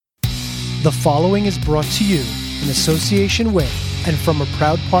The following is brought to you in association with and from a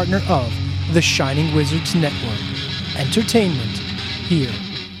proud partner of the Shining Wizards Network. Entertainment here.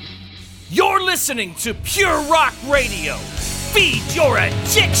 You're listening to Pure Rock Radio. Feed your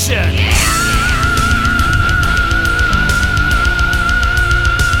addiction!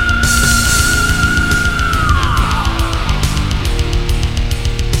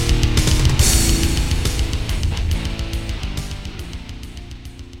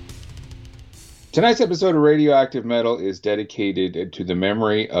 Tonight's episode of Radioactive Metal is dedicated to the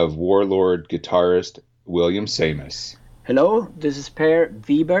memory of Warlord guitarist William Samus. Hello, this is Per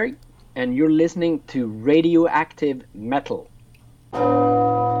Wiberg, and you're listening to Radioactive Metal.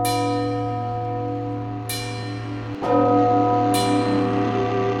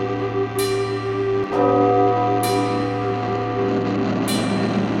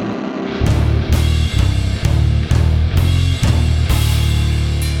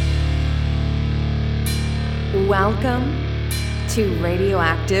 Welcome to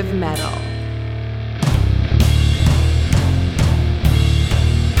Radioactive Metal.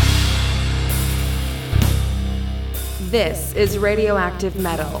 This is Radioactive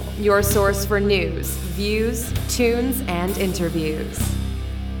Metal, your source for news, views, tunes, and interviews.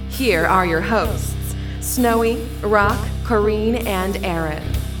 Here are your hosts, Snowy, Rock, Corrine, and Aaron.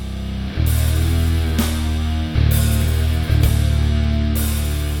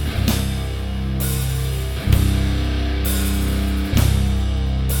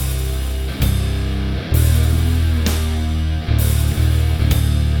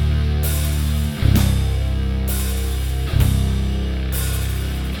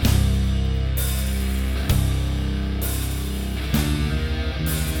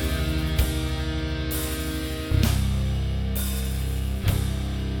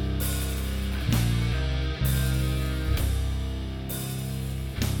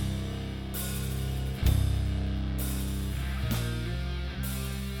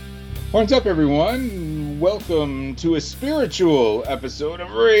 What's up, everyone? Welcome to a spiritual episode of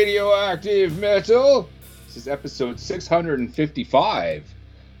Radioactive Metal. This is episode 655,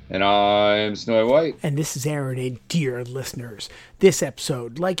 and I'm Snowy White. And this is Aaron, and dear listeners, this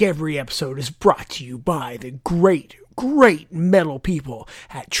episode, like every episode, is brought to you by the great metal people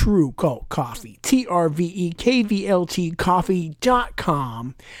at True Cult Coffee, TRVEKVLT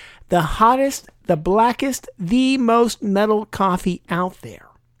Coffee.com. The hottest, the blackest, the most metal coffee out there.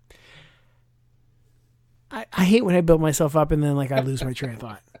 I hate when I build myself up and then I lose my train of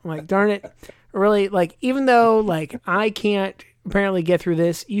thought. I'm like, darn it. Really, even though I can't apparently get through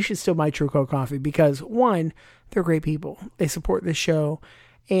this, you should still buy True Cult Coffee because, one, they're great people. They support this show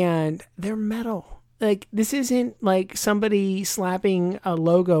and they're metal. This isn't somebody slapping a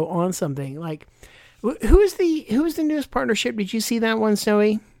logo on something. Who is the newest partnership? Did you see that one,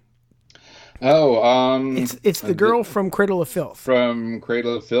 Snowy? It's the girl from Cradle of Filth. From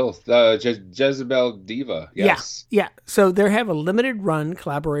Cradle of Filth, Jezebel Diva. Yes. Yeah. So they have a limited run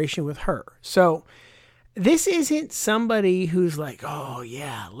collaboration with her. So this isn't somebody who's oh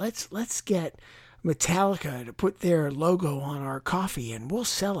yeah, let's get Metallica to put their logo on our coffee and we'll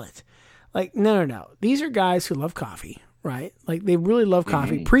sell it. No. These are guys who love coffee, right? They really love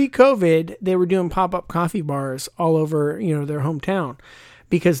coffee. Mm-hmm. Pre-COVID, they were doing pop-up coffee bars all over, their hometown,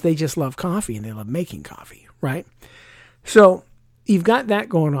 because they just love coffee and they love making coffee, right? So you've got that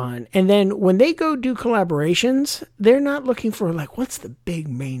going on. And then when they go do collaborations, they're not looking for what's the big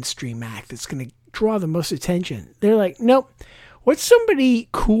mainstream act that's going to draw the most attention. They're like, nope, what's somebody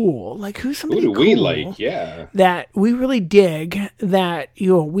cool? Who's somebody cool we like? Yeah. That we really dig that,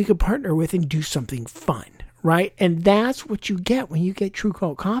 we could partner with and do something fun, right? And that's what you get when you get True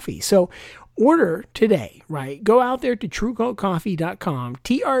Cult Coffee. So order today, right? Go out there to truecultcoffee.com,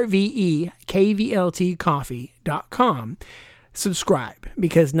 TRVEKVLT coffee.com. Subscribe,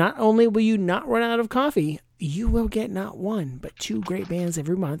 because not only will you not run out of coffee, you will get not one, but two great bands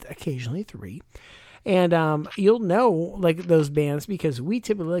every month, occasionally three. And you'll know those bands because we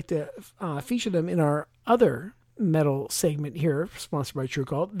typically like to feature them in our other metal segment here, sponsored by True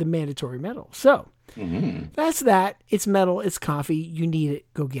Cult, the Mandatory Metal. So that's that. It's metal. It's coffee. You need it.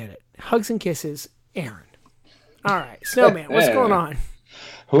 Go get it. Hugs and kisses, Aaron. All right, Snowman, what's going on?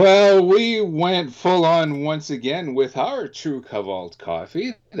 Well, we went full on once again with our True Cult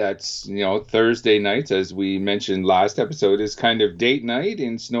Coffee. That's, Thursday nights, as we mentioned last episode, is kind of date night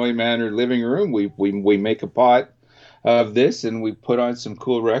in Snowy Manor living room. We make a pot of this and we put on some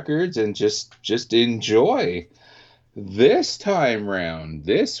cool records and just enjoy. This time round,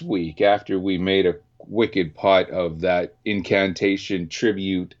 this week, after we made a wicked pot of that incantation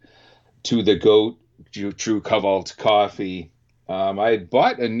tribute to the GOAT, True Cult Coffee, I had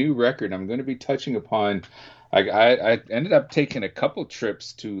bought a new record. I'm going to be touching upon. I ended up taking a couple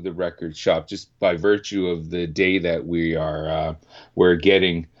trips to the record shop just by virtue of the day that we're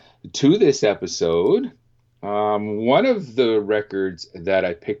getting to this episode. One of the records that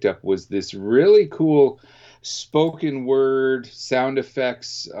I picked up was this really cool spoken word sound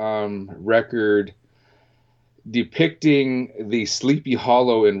effects record depicting the Sleepy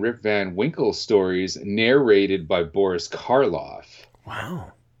Hollow and Rip Van Winkle stories narrated by Boris Karloff.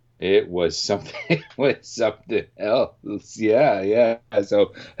 Wow. It was something. It was something else. Yeah.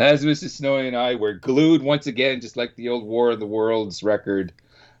 So as Mrs. Snowy and I were glued once again, just like the old War of the Worlds record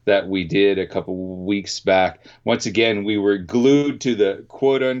that we did a couple weeks back. Once again, we were glued to the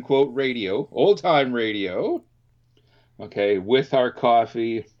quote-unquote radio, old-time radio, okay, with our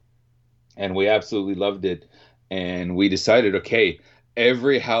coffee, and we absolutely loved it. And we decided, okay,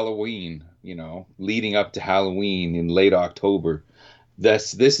 every Halloween, leading up to Halloween in late October,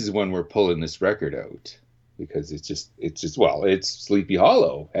 this is when we're pulling this record out. Because it's Sleepy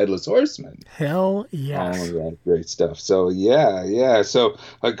Hollow, Headless Horseman. Hell yes. Oh, yeah, great stuff. So, yeah. So,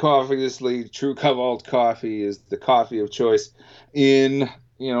 obviously, True Cobalt coffee is the coffee of choice in,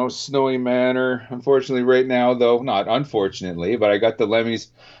 Snowy Manor. Unfortunately, right now, though, not unfortunately, but I got the Lemmys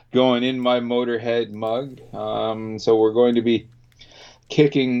going in my Motorhead mug. So, we're going to be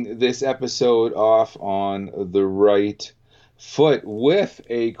kicking this episode off on the right foot with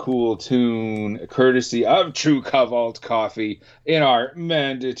a cool tune courtesy of True Cobalt Coffee in our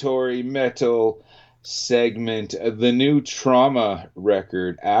mandatory metal segment. The new Trauma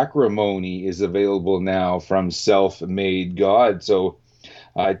record, Acrimony, is available now from Self-Made God. So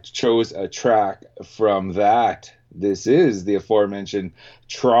I chose a track from that. This is the aforementioned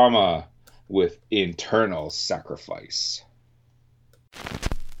Trauma with Internal Sacrifice.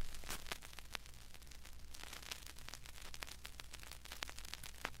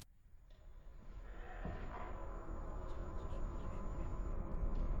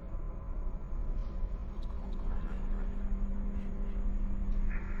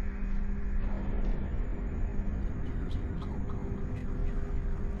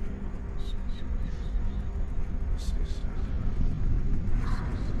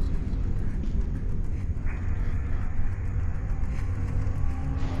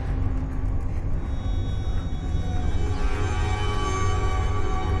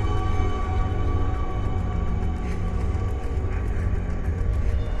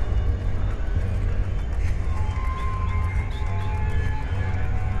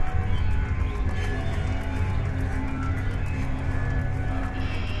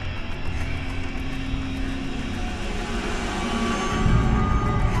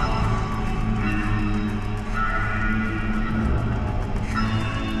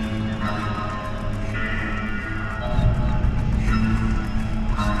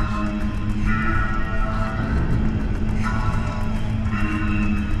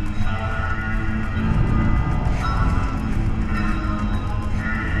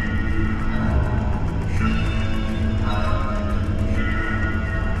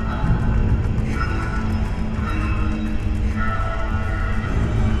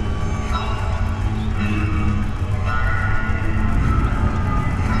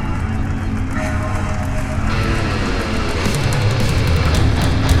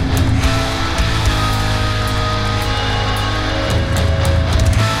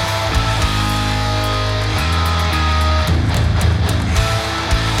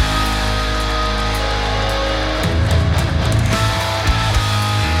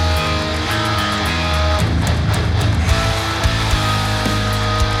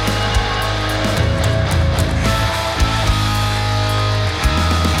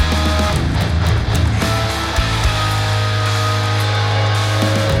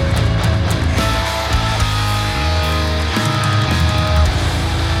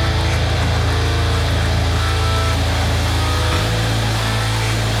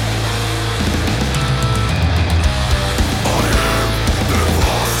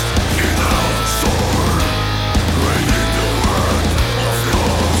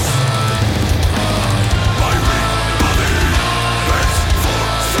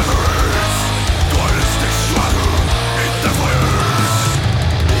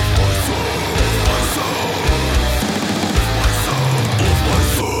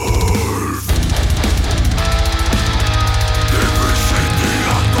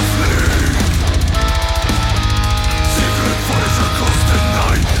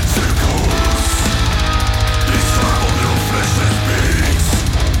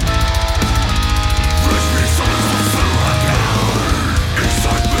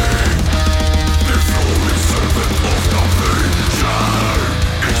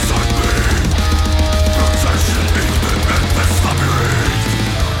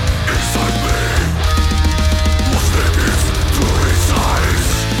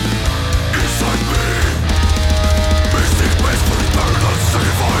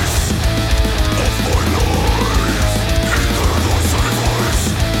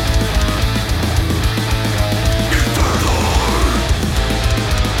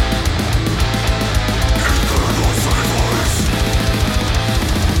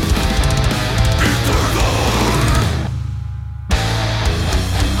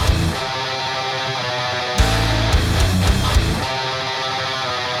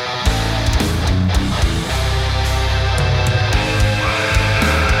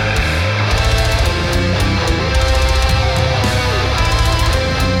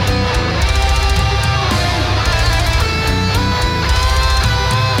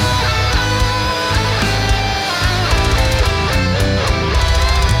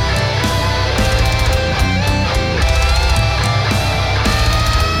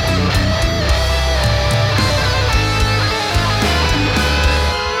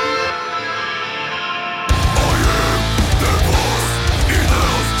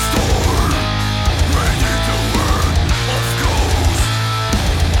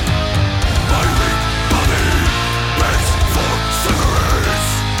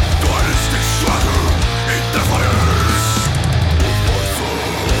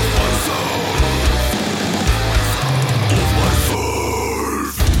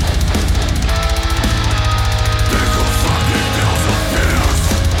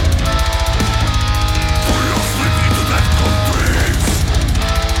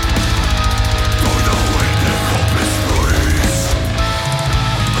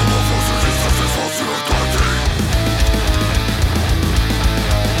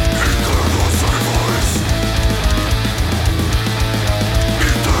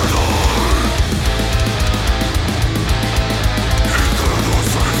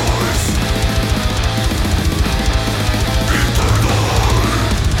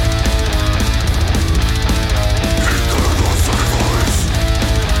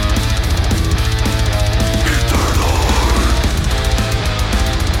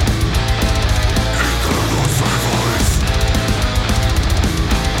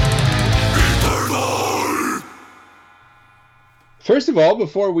 first of all,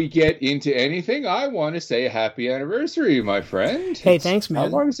 before we get into anything, I want to say a happy anniversary, my friend. Hey, thanks, man. How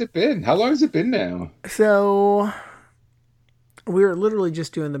long has it been? How long has it been now? So we were literally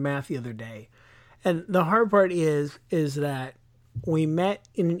just doing the math the other day. And the hard part is that we met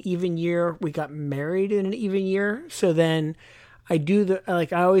in an even year. We got married in an even year. So then I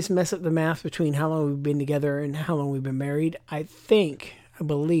always mess up the math between how long we've been together and how long we've been married. I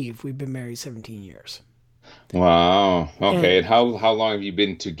believe we've been married 17 years. Wow. Okay. And how long have you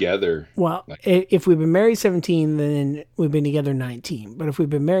been together? Well, if we've been married 17, then we've been together 19. But if we've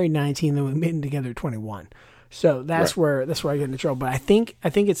been married 19, then we've been together 21. So that's where I get into trouble. But I think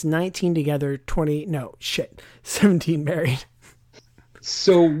it's 19 together, 17 married.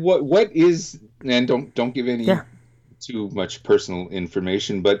 So what is, and don't give any too much personal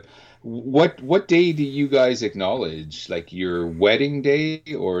information, but what day do you guys acknowledge? Like your wedding day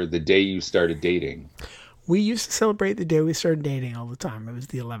or the day you started dating? We used to celebrate the day we started dating all the time. It was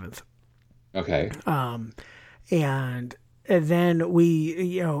the 11th. Okay. And then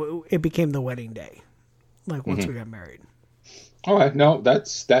it became the wedding day, like once we got married. All right. No,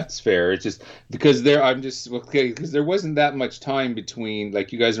 that's fair. It's just because because there wasn't that much time between,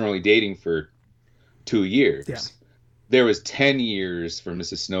 like, you guys were only dating for 2 years. Yeah. There was 10 years for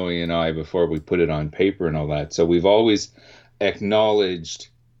Mrs. Snowy and I before we put it on paper and all that. So we've always acknowledged,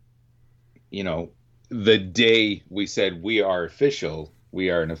 the day we said we are official. We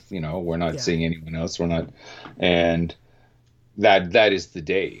are, we're not seeing anyone else. We're not, and that is the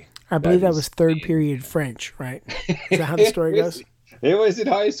day. I believe that was third period French, right? Is that how the story goes? It was in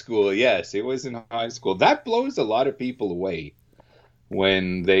high school. Yes, it was in high school. That blows a lot of people away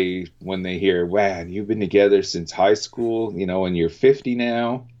when they hear, "Man, you've been together since high school, and you're 50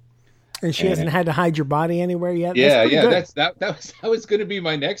 now." And she hasn't had to hide your body anywhere yet. Yeah. That was going to be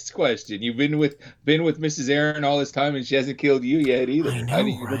my next question. You've been with Mrs. Aaron all this time, and she hasn't killed you yet either. I know,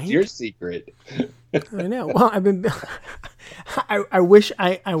 right? What's your secret? I know. Well, I've been. I wish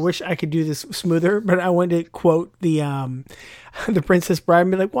I could do this smoother, but I wanted to quote the Princess Bride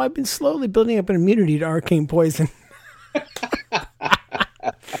and be like, "Well, I've been slowly building up an immunity to arcane poison."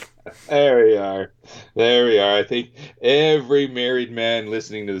 There we are. I think every married man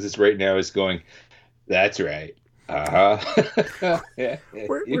listening to this right now is going, "That's right."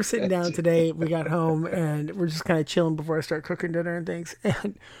 We're sitting down today. We got home and we're just kind of chilling before I start cooking dinner and things.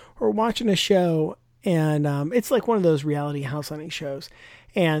 And we're watching a show, and it's like one of those reality house hunting shows.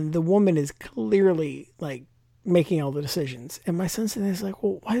 And the woman is clearly like making all the decisions. And my son is like,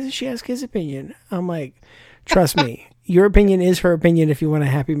 "Well, why doesn't she ask his opinion?" I'm like, "Trust me, your opinion is her opinion if you want a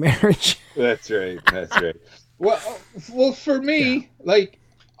happy marriage." That's right. Well, for me, like,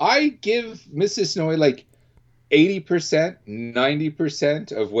 I give Mrs. Snowy like 80%,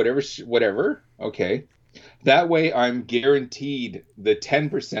 90% of whatever. Okay. That way I'm guaranteed the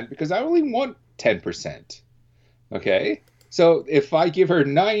 10% because I only want 10%. Okay. So if I give her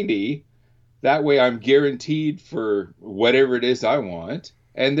 90, that way I'm guaranteed for whatever it is I want.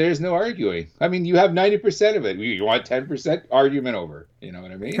 And there's no arguing. I mean, you have 90% of it. You want 10%, argument over. You know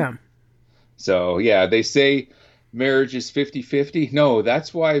what I mean? Yeah. So, yeah, they say marriage is 50-50. No,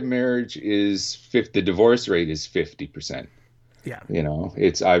 that's why marriage is the divorce rate is 50%. Yeah.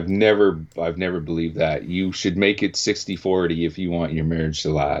 I've never believed that. You should make it 60-40 if you want your marriage to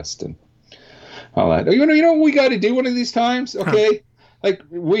last and all that. You know what we got to do one of these times? Okay. Like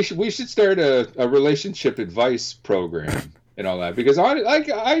we should start a relationship advice program and all that, because I'm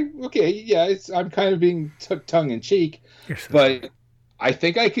kind of being tongue in cheek, but I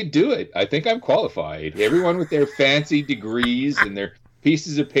think I could do it. I think I'm qualified. Everyone with their fancy degrees and their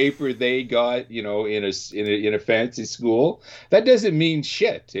pieces of paper they got, in a fancy school, that doesn't mean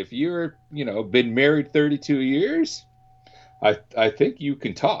shit. If you're, been married 32 years, I think you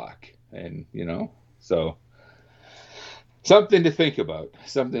can talk, and so something to think about.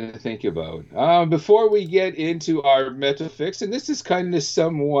 Before we get into our Metafix, and this is kind of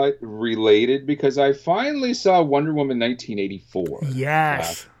somewhat related because I finally saw Wonder Woman 1984.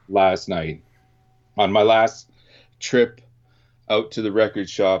 Yes. Last night. On my last trip out to the record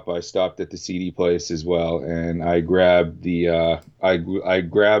shop, I stopped at the CD place as well, and I grabbed the I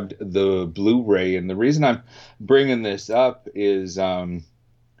grabbed the Blu-ray. And the reason I'm bringing this up is I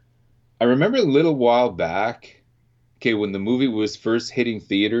remember a little while back, when the movie was first hitting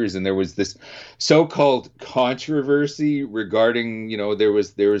theaters, and there was this so-called controversy regarding, there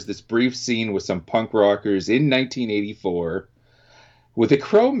was this brief scene with some punk rockers in 1984 with a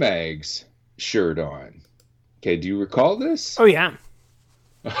Cro-Mags shirt on. Okay, do you recall this? Oh, yeah.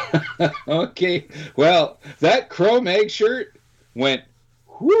 Okay, well, that Cro-Mag shirt went,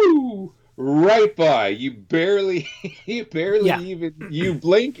 whoo, right by. You barely Yeah. even, you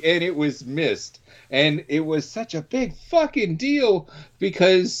blink and it was missed. And it was such a big fucking deal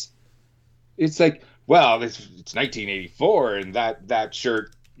because it's like, well, it's 1984 and that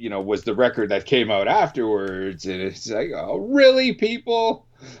shirt, was the record that came out afterwards. And it's like, oh, really, people?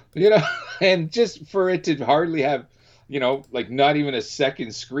 And just for it to hardly have, like not even a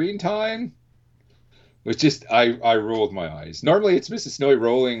second screen time. It was just, I rolled my eyes. Normally it's Mrs. Snowy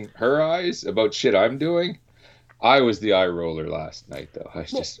rolling her eyes about shit I'm doing. I was the eye roller last night, though. I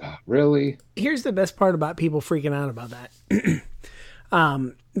was just, really? Here's the best part about people freaking out about that.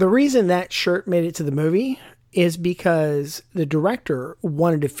 The reason that shirt made it to the movie is because the director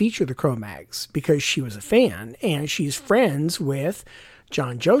wanted to feature the Cro-Mags because she was a fan and she's friends with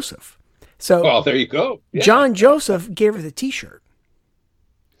John Joseph. So, well, there you go. Yeah. John Joseph gave her the T-shirt.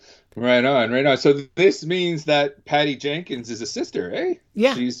 Right on. So this means that Patty Jenkins is a sister, eh?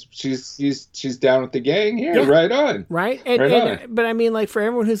 Yeah. She's down with the gang here. Yeah. Right on. Right? But I mean, like, for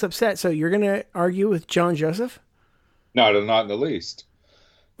everyone who's upset, so you're going to argue with John Joseph? No, not in the least.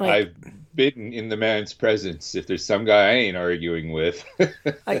 Like, I've been in the man's presence. If there's some guy I ain't arguing with.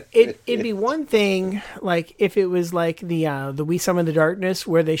 like it'd be one thing, like, if it was like the We Summon the Darkness,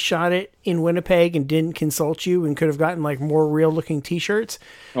 where they shot it in Winnipeg and didn't consult you and could have gotten, like, more real-looking T-shirts.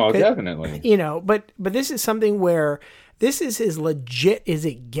 Oh, definitely. But this is something where this is as legit as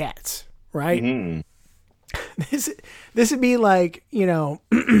it gets, right? Mm-hmm. This would be like,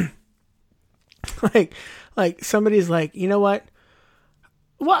 like somebody's like, you know what?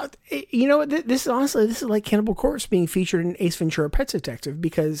 Well, this is honestly, this is like Cannibal Corpse being featured in Ace Ventura: Pet Detective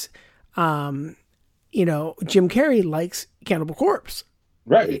because, Jim Carrey likes Cannibal Corpse.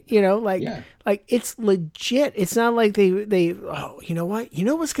 Right. Like it's legit. It's not like they you know what? You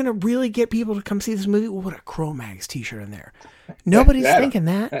know what's going to really get people to come see this movie? We'll put a Cro-Mags t-shirt in there. Nobody's thinking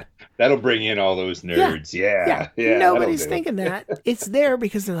that. That'll bring in all those nerds. Yeah. Nobody's thinking that. It's there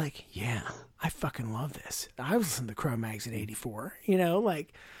because they're like, yeah, I fucking love this. I was listening to Cro-Mags in '84.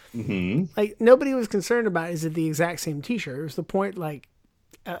 Mm-hmm. Like nobody was concerned about is it the exact same t-shirt. It was the point, like,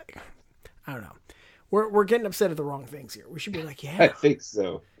 I don't know. We're getting upset at the wrong things here. We should be like, yeah. I think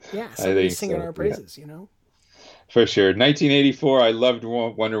so. Yeah, somebody's singing our praises, For sure. 1984, I loved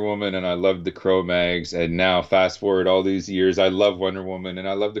Wonder Woman and I loved the Cro-Mags. And now, fast forward all these years, I love Wonder Woman and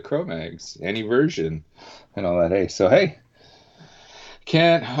I love the Cro-Mags. Any version and all that. Hey, so hey,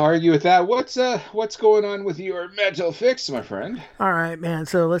 can't argue with that. What's going on with your mental fix, my friend? All right, man.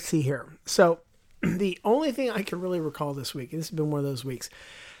 So let's see here. So the only thing I can really recall this week, and this has been one of those weeks,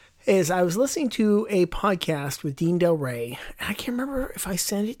 is I was listening to a podcast with Dean Del Rey, and I can't remember if I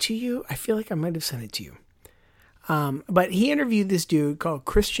sent it to you. I feel like I might have sent it to you. But he interviewed this dude called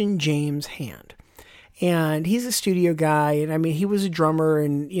Christian James Hand. And he's a studio guy, and I mean, he was a drummer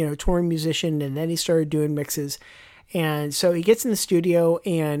and, touring musician, and then he started doing mixes. And so he gets in the studio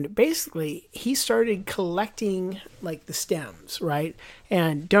and basically he started collecting like the stems, right?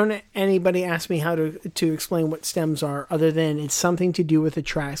 And don't anybody ask me how to explain what stems are other than it's something to do with the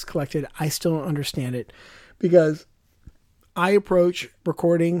tracks collected. I still don't understand it because I approach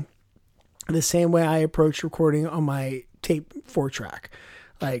recording the same way I approach recording on my tape 4-track.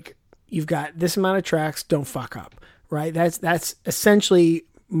 Like, you've got this amount of tracks, don't fuck up, right? That's essentially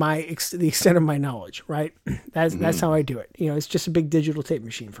the extent of my knowledge, right? That's how I do it. It's just a big digital tape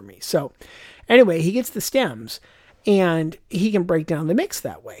machine for me. So anyway, he gets the stems and he can break down the mix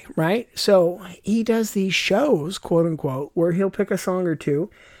that way, right? So he does these shows, quote unquote, where he'll pick a song or two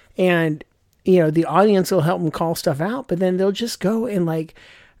and, the audience will help him call stuff out, but then they'll just go and like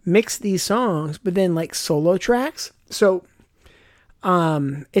mix these songs, but then like solo tracks. So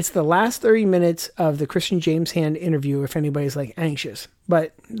it's the last 30 minutes of the Christian James Hand interview if anybody's like anxious.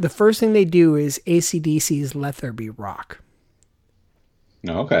 But the first thing they do is AC/DC's Let There Be Rock.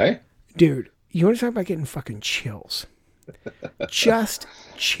 Okay. Dude, you want to talk about getting fucking chills? Just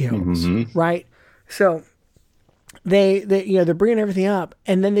chills, right? So they're bringing everything up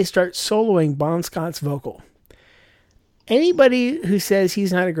and then they start soloing Bon Scott's vocal. Anybody who says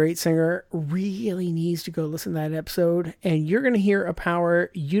he's not a great singer really needs to go listen to that episode, and you're going to hear a power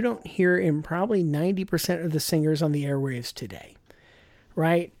you don't hear in probably 90% of the singers on the airwaves today,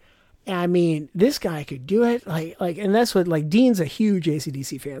 right? I mean, this guy could do it, like, and that's what, like, Dean's a huge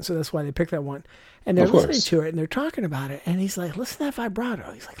AC/DC fan, so that's why they picked that one, and they're listening to it, and they're talking about it, and he's like, listen to that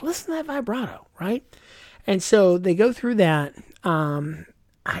vibrato. He's like, listen to that vibrato, right? And so they go through that.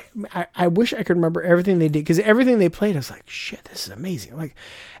 I wish I could remember everything they did because everything they played, I was like, shit, this is amazing. Like,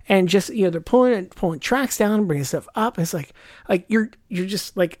 and just, they're pulling tracks down, bringing stuff up. It's like you're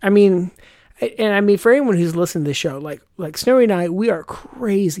just like, I mean, and I mean, for anyone who's listened to the show, like Snowy and I, we are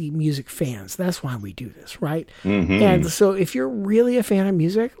crazy music fans. That's why we do this, right? Mm-hmm. And so if you're really a fan of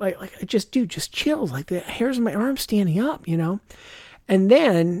music, like just chill. Like the hairs on my arm standing up, you know? And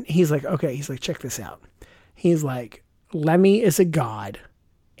then he's like, okay, he's like, check this out. He's like, Lemmy is a god.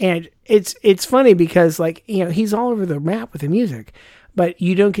 And it's funny because, like, you know, he's all over the map with the music, but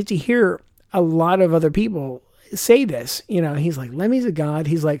you don't get to hear a lot of other people say this. You know, he's like, Lemmy's a god.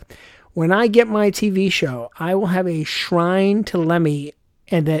 He's like, when I get my TV show, I will have a shrine to Lemmy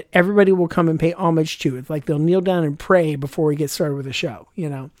and that everybody will come and pay homage to. It's like they'll kneel down and pray before we get started with the show, you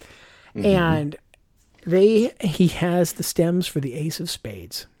know? Mm-hmm. And he has the stems for the Ace of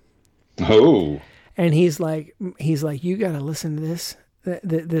Spades. Oh. And he's like, you got to listen to this.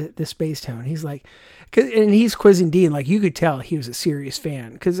 The Space Tone. He's like, and he's quizzing Dean. Like, you could tell he was a serious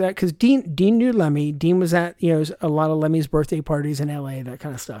fan because Dean knew Lemmy. Dean was at, you know, a lot of Lemmy's birthday parties in LA, that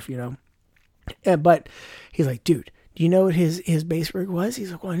kind of stuff, you know. But he's like, dude, do you know what his bass rig was?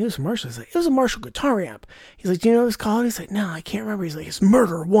 He's like, well, I knew it was a Marshall. He's like, it was a Marshall guitar amp. He's like, do you know what it's called? He's like, no, I can't remember. He's like, it's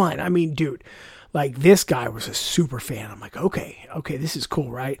Murder One. I mean, dude, like, this guy was a super fan. I'm like, okay, this is cool,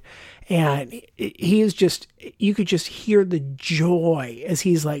 right? And he is just, you could just hear the joy as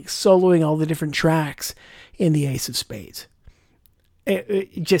he's like soloing all the different tracks in the Ace of Spades.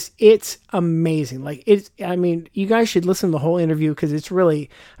 It's amazing. Like, I mean, you guys should listen to the whole interview because it's really,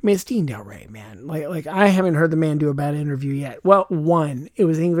 I mean, it's Dean Delray, man. Like I haven't heard the man do a bad interview yet. Well, one, it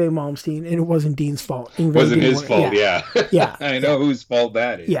was Yngwie Malmsteen, and it wasn't Dean's fault. It wasn't his fault, yeah. Yeah. I know whose fault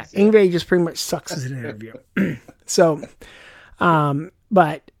that is. Yeah, Yngwie just pretty much sucks as an interview. So,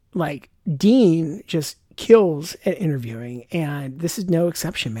 but like Dean just kills at interviewing, and this is no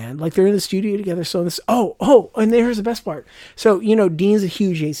exception, man. Like, they're in the studio together. So this, and there's the best part. So, you know, Dean's a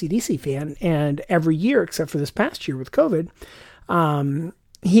huge AC/DC fan, and every year, except for this past year with COVID,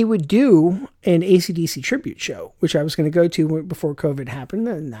 he would do an AC/DC tribute show, which I was going to go to before COVID happened,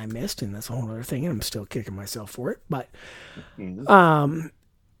 and I missed, and that's a whole other thing, and I'm still kicking myself for it. But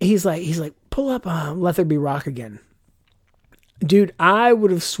he's like, pull up Let There Be Rock Again. Dude, I would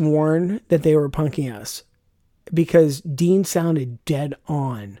have sworn that they were punking us because Dean sounded dead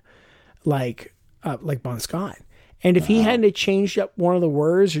on like Bon Scott. And if he hadn't changed up one of the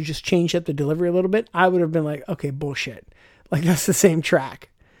words or just changed up the delivery a little bit, I would have been like, okay, bullshit. Like, that's the same track.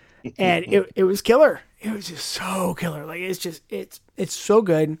 And it was killer. It was just so killer. Like, it's so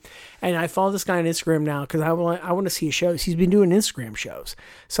good. And I follow this guy on Instagram now because I want to see his shows. He's been doing Instagram shows.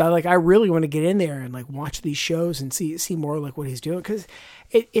 So I really want to get in there and like watch these shows and see more like what he's doing. Because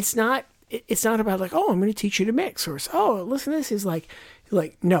it's not about like, oh, I'm going to teach you to mix, or oh, listen to this. He's like,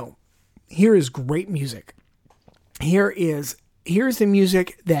 no, here is great music. Here's the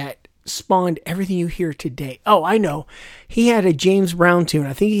music that spawned everything you hear today. Oh, I know. He had a James Brown tune.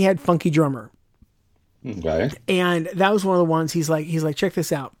 I think he had Funky Drummer. Okay. And that was one of the ones he's like, check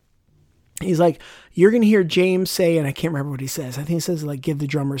this out. He's like, you're going to hear James say, and I can't remember what he says. I think he says like, give the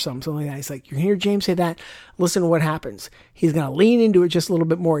drummer something like that. He's like, you're going to hear James say that. Listen to what happens. He's going to lean into it just a little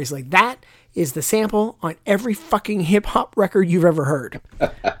bit more. He's like, that is the sample on every fucking hip hop record you've ever heard.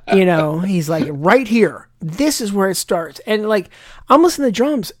 You know, he's like, right here, this is where it starts. And like, I'm listening to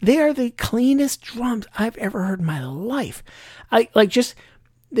drums. They are the cleanest drums I've ever heard in my life. I like just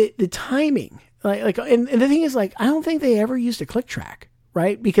the timing. Like, and the thing is, like, I don't think they ever used a click track,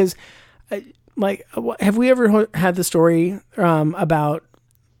 right? Because, like, have we ever had the story about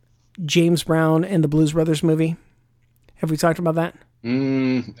James Brown and the Blues Brothers movie? Have we talked about that?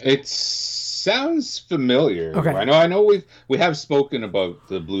 It sounds familiar. Okay. I know we have spoken about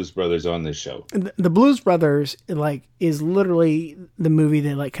the Blues Brothers on this show. The Blues Brothers, like, is literally the movie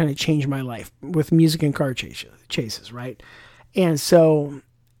that like kind of changed my life with music and car chases, right? And so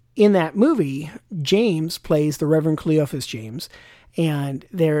in that movie, James plays the Reverend Cleophas James, and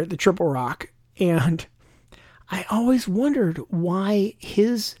they're the Triple Rock. And I always wondered why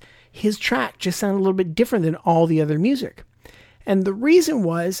his track just sounded a little bit different than all the other music. And the reason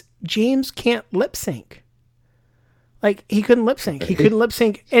was James can't lip sync. Like, he couldn't lip sync. He couldn't lip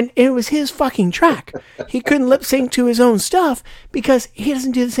sync. And it was his fucking track. He couldn't lip sync to his own stuff because he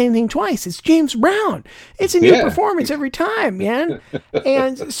doesn't do the same thing twice. It's James Brown. It's a new performance every time, man.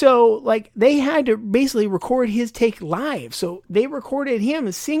 And so, like, they had to basically record his take live. So they recorded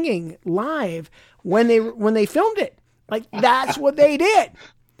him singing live when they filmed it. Like, that's what they did.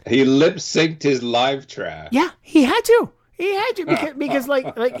 He lip synced his live track. Yeah, he had to. He had to because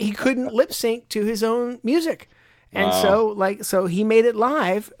like he couldn't lip sync to his own music. And so he made it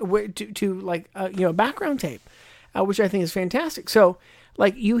live to background tape. which I think is fantastic. So,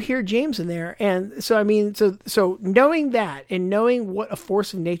 like, you hear James in there, and so I mean, so knowing that and knowing what a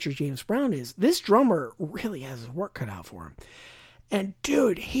force of nature James Brown is, this drummer really has his work cut out for him. And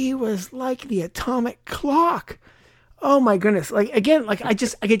dude, he was like the atomic clock. Oh my goodness! Like again, like I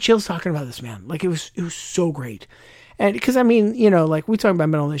get chills talking about this man. Like it was so great. And because I mean, you know, like we talk about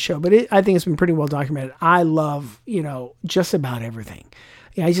metal on this show, but I think it's been pretty well documented. I love, you know, just about everything.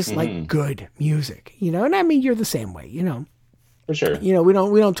 Yeah, I just like good music, you know. And I mean, you're the same way, you know. For sure. You know, we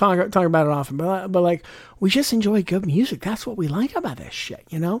don't talk about it often, but like we just enjoy good music. That's what we like about this shit,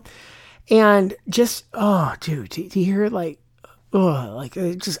 you know. And just dude, to hear it like. Oh, like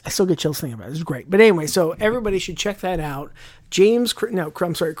I still get chills thinking about it. It's great. But anyway, so everybody should check that out.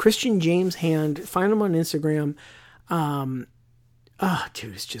 Christian James Hand. Find him on Instagram.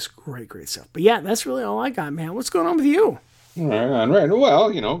 Dude, it's just great stuff. But yeah, that's really all I got, man. What's going on with you? Right.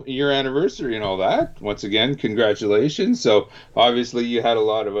 Well, you know, your anniversary and all that. Once again, congratulations. So obviously you had a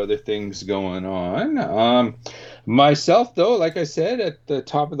lot of other things going on. Myself, though, like I said at the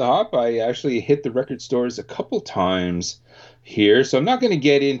top of the hop, I actually hit the record stores a couple times here, so I'm not going to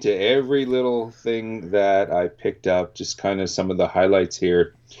get into every little thing that I picked up, just kind of some of the highlights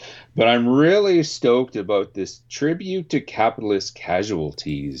here. But I'm really stoked about this Tribute to Capitalist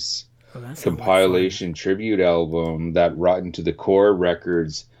Casualties compilation tribute album that Rotten to the Core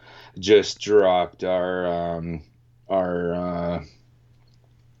Records just dropped. Our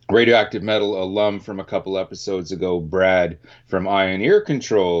Radioactive Metal alum from a couple episodes ago, Brad from Ion Ear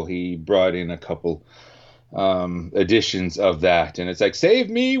Control, he brought in a couple editions of that, and it's like, save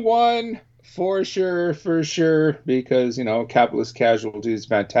me one for sure, because, you know, Capitalist Casualty is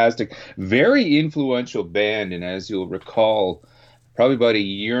fantastic, very influential band. And as you'll recall, probably about a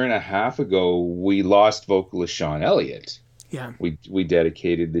year and a half ago, we lost vocalist Sean Elliott. Yeah, we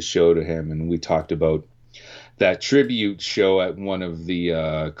dedicated the show to him, and we talked about that tribute show at one of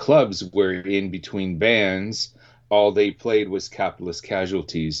the clubs where, in between bands, all they played was Capitalist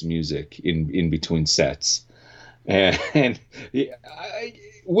Casualties music in between sets. And it's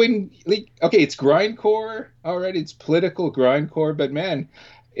grindcore, all right, it's political grindcore, but man,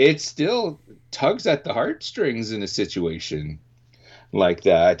 it still tugs at the heartstrings in a situation like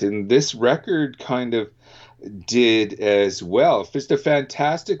that. And this record kind of did as well. Just a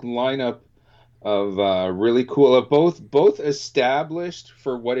fantastic lineup of really cool, both established,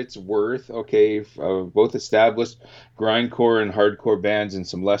 for what it's worth, both established grindcore and hardcore bands, and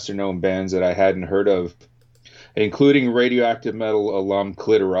some lesser known bands that I hadn't heard of, including Radioactive Metal alum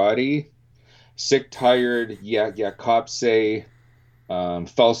Clitorati, Sick Tired, Yakopse,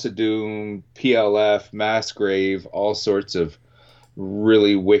 Falsa Doom, PLF, Massgrave, all sorts of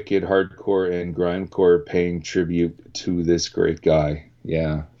really wicked hardcore and grindcore paying tribute to this great guy.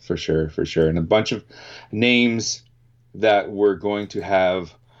 Yeah, for sure. And a bunch of names that we're going to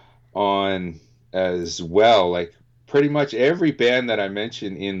have on as well. Like pretty much every band that I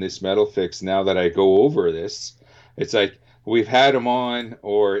mention in this Metal Fix, now that I go over this, it's like we've had them on,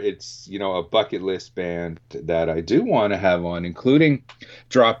 or it's, you know, a bucket list band that I do want to have on, including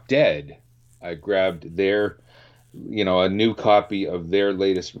Drop Dead. I grabbed their, you know, a new copy of their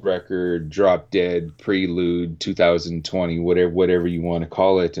latest record, Drop Dead Prelude 2020, whatever you want to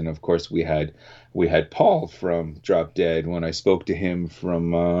call it. And of course we had Paul from Drop Dead when I spoke to him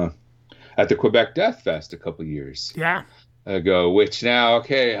from at the Quebec Death Fest a couple years ago, which now,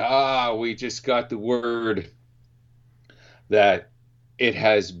 we just got the word that it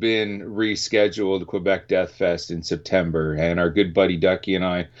has been rescheduled, Quebec Death Fest in September. And our good buddy Ducky and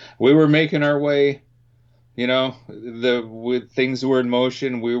I, we were making our way. You know, things were in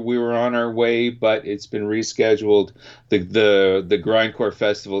motion. We were on our way, but it's been rescheduled. The Grindcore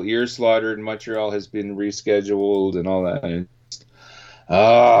Festival, Ear Slaughter in Montreal, has been rescheduled, and all that. And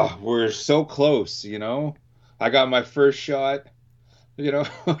we're so close. You know, I got my first shot. You know,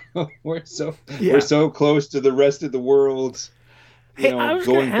 we're so close to the rest of the world. Hey, I was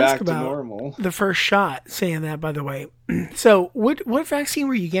going back to normal. The first shot, saying that, by the way. So what vaccine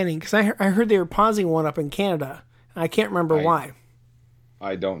were you getting? Because I heard they were pausing one up in Canada. I can't remember why.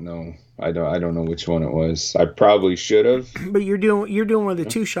 I don't know. I don't know which one it was. I probably should have. But you're doing one of the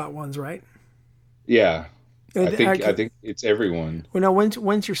 2-shot ones, right? Yeah. I think it's everyone. Well, no.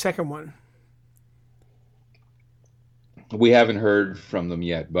 When's your second one? We haven't heard from them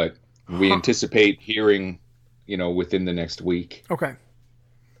yet, but we anticipate hearing, you know, within the next week. Okay.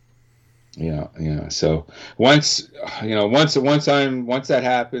 Yeah. So once that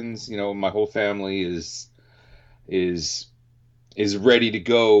happens, you know, my whole family is ready to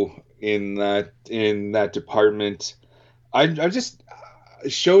go in that department. I'm just,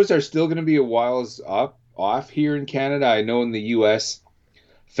 shows are still going to be a whiles off here in Canada. I know in the US,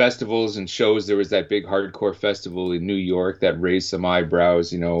 festivals and shows, there was that big hardcore festival in New York that raised some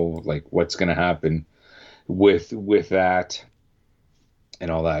eyebrows, like what's going to happen with that and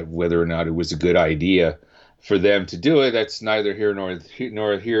all that, whether or not it was a good idea for them to do it. That's neither here nor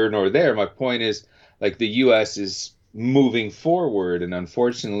here nor there. My point is, like, the US is moving forward, and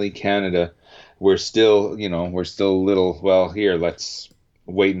unfortunately Canada, we're still a little, well, here, let's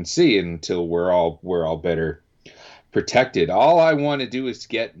wait and see until we're all better protected. All I want to do is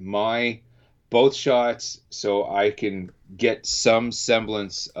get my both shots so I can get some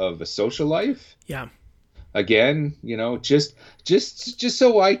semblance of a social life. Yeah. Again, just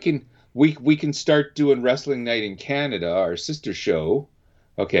so I can, we can start doing Wrestling Night in Canada, our sister show,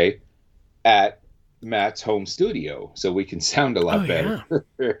 okay, at Matt's home studio, so we can sound a lot better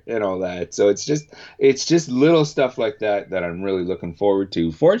and all that. So it's just little stuff like that I'm really looking forward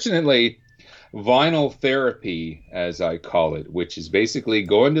to. Fortunately, vinyl therapy, as I call it, which is basically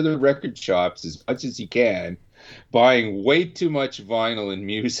going to the record shops as much as you can, buying way too much vinyl and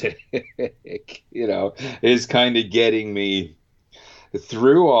music, is kind of getting me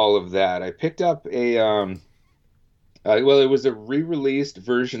through all of that. I picked up it was a re-released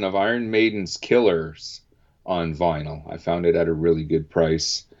version of Iron Maiden's Killers on vinyl. I found it at a really good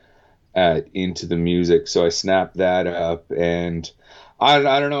price at Into the Music, so I snapped that up. And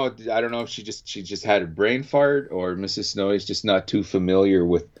I don't know if she just had a brain fart, or Mrs. Snowy's just not too familiar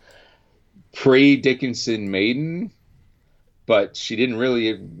with pre-Dickinson Maiden, but she didn't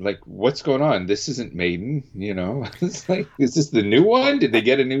really, like, what's going on? This isn't Maiden, It's like, is this the new one? Did they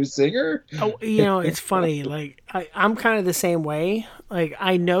get a new singer? Oh, it's funny. Like, I'm kind of the same way. Like,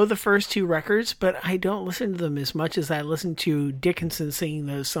 I know the first two records, but I don't listen to them as much as I listen to Dickinson singing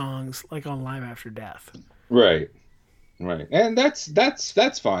those songs, like on Live After Death. Right. And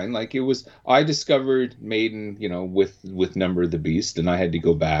that's fine. Like, I discovered Maiden, with Number of the Beast, and I had to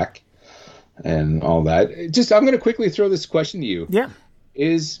go back and all that. I'm going to quickly throw this question to you. Yeah.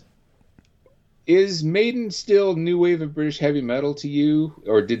 Is Maiden still new wave of British heavy metal to you,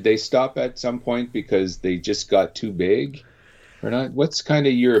 or did they stop at some point because they just got too big, or not? What's kind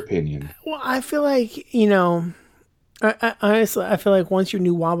of your opinion? Well, I feel like, honestly, I feel like once you're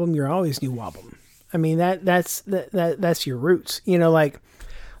new Wobbum, you're always new Wobbum. I mean, that's your roots. Like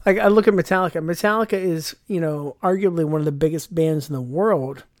I look at Metallica. Metallica is, arguably one of the biggest bands in the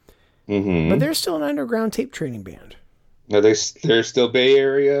world. Mm-hmm. But they're still an underground tape trading band. Are they're still Bay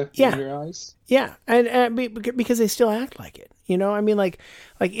Area in your eyes? Yeah, and because they still act like it. I mean, like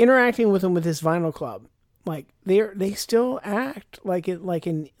interacting with them with this vinyl club, like they still act like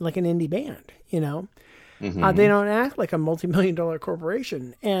an indie band. Mm-hmm. They don't act like a multi-million-dollar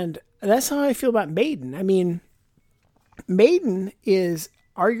corporation, and that's how I feel about Maiden. I mean, Maiden is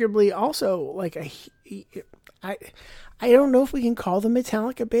arguably also like I don't know if we can call them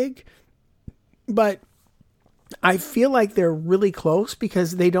Metallica big, but I feel like they're really close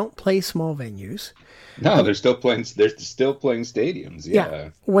because they don't play small venues. No, they're still playing. They're still playing stadiums. Yeah.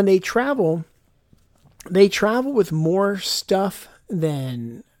 When they travel with more stuff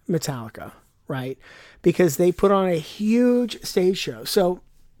than Metallica, right? Because they put on a huge stage show. So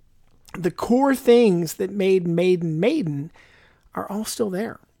the core things that made Maiden are all still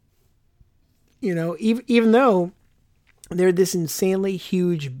there. Even though they're this insanely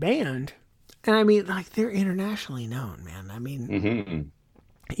huge band, and I mean, like, they're internationally known, man. I mean,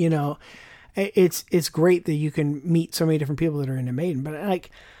 mm-hmm. It's great that you can meet so many different people that are into Maiden, but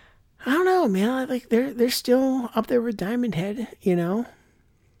like, I don't know, man. Like, they're still up there with Diamond Head,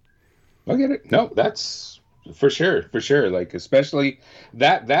 I get it. No, that's for sure. Like, especially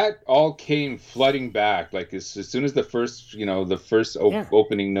that all came flooding back. Like, as soon as the first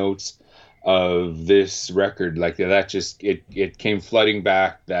opening notes of this record, like that, just it came flooding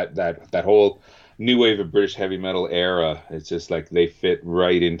back. That whole new wave of British heavy metal era. It's just like they fit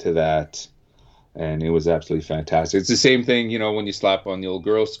right into that, and it was absolutely fantastic. It's the same thing, when you slap on the old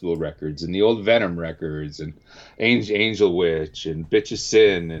Girls' School records and the old Venom records and Angel Witch and Bitch of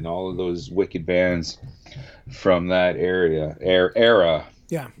Sin and all of those wicked bands from that era.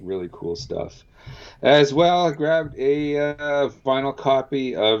 Yeah, really cool stuff. As well, I grabbed a vinyl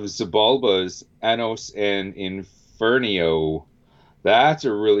copy of Xibalba's Anos and Infernio. That's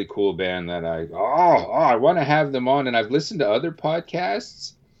a really cool band that I want to have them on. And I've listened to other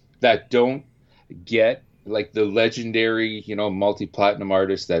podcasts that don't get like the legendary, multi-platinum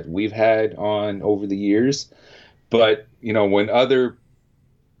artists that we've had on over the years. But, when other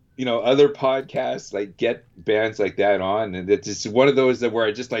podcasts like get bands like that on, and it's just one of those where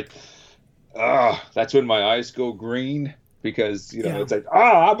I just like, that's when my eyes go green. because, Yeah. it's like,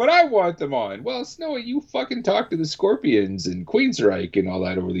 but I want them on. Well, Snowy, you fucking talked to the Scorpions and Queensryche and all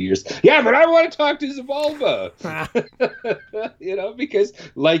that over the years. Yeah, but I want to talk to Zavalva. Because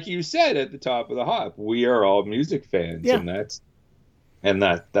like you said at the top of the hop, we are all music fans, Yeah. and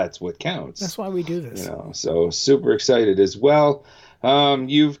that's what counts. That's why we do this. So super excited as well.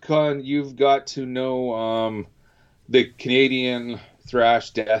 You've got to know the Canadian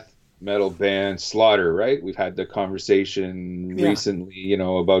thrash death metal band Slaughter, right? We've had the conversation recently,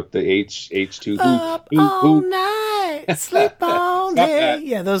 about the H2 Up all night, sleep all day.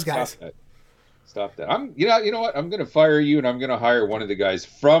 Yeah, those guys. Stop that. You know what? I'm gonna fire you, and I'm gonna hire one of the guys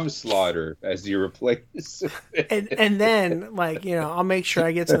from Slaughter as your replacement. and then I'll make sure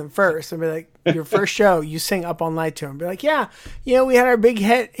I get to them first and be like, your first show, you sing Up All Night to them. Be like, yeah, we had our big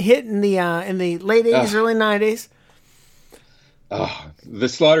hit in the late 80s, early 90s. The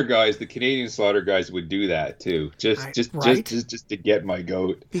Slaughter guys, the Canadian Slaughter guys would do that too, just to get my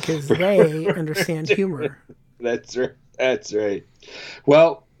goat, because they understand humor. That's right.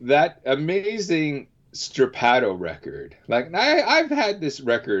 Well, that amazing Strapato record. I've had this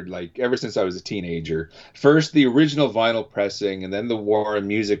record ever since I was a teenager. First the original vinyl pressing, and then the War and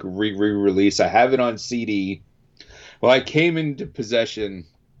Music re-release. I have it on CD. Well, I came into possession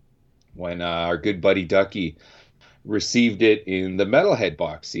when our good buddy Ducky received it in the Metalhead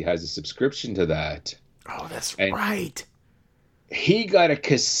box. He has a subscription to that. Oh, that's and right. He got a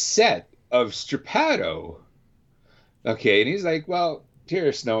cassette of Strapato. Okay, and he's like, well,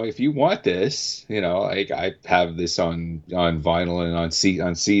 here, Snowy, if you want this, I have this on vinyl and on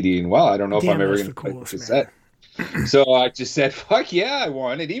CD, and I don't know if I'm ever going to play the cassette. So I just said, fuck yeah, I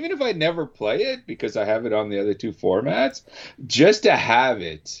want it. Even if I never play it, because I have it on the other two formats, just to have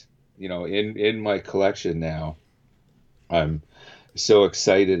it, in my collection now. I'm so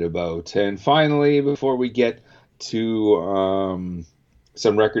excited about. And finally, before we get to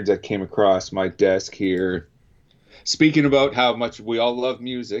some records that came across my desk here, speaking about how much we all love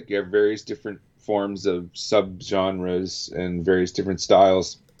music, you have various different forms of subgenres and various different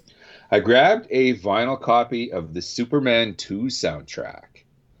styles, I grabbed a vinyl copy of the Superman 2 soundtrack,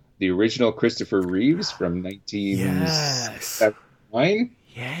 the original Christopher Reeves from 1979.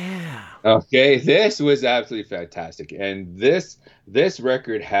 Yeah. Okay, this was absolutely fantastic. And this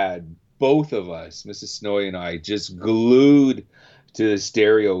record had both of us, Mrs. Snowy and I, just glued to the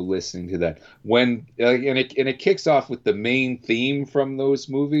stereo listening to that. And it kicks off with the main theme from those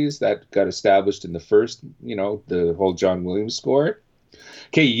movies that got established in the first, the whole John Williams score.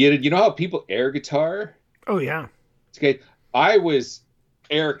 Okay, you know how people air guitar? Oh, yeah. Okay, I was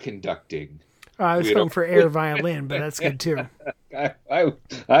air conducting. I was going for air violin, but that's good too. I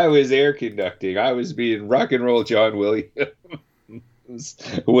was air conducting. I was being rock and roll John Williams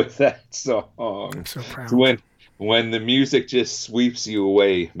with that song. I'm so proud. When the music just sweeps you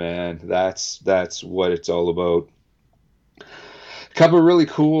away, man, that's what it's all about. A couple of really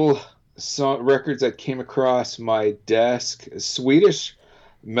cool records that came across my desk. Swedish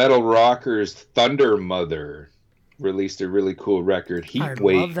metal rockers Thunder Mother released a really cool record,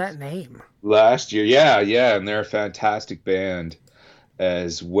 Heatwave. I love that name. Last year, yeah, and they're a fantastic band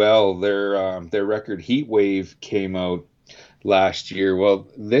as well. Their record Heatwave came out last year. Well,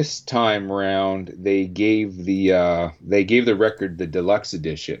 this time around they gave the record the deluxe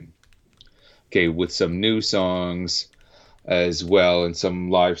edition. Okay, with some new songs as well and some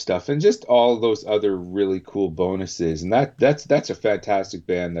live stuff and just all those other really cool bonuses. And that's a fantastic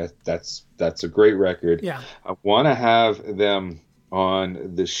band. That's a great record. Yeah. I want to have them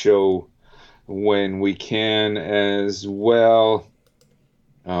on the show when we can as well.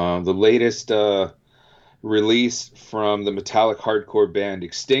 The latest release from the metallic hardcore band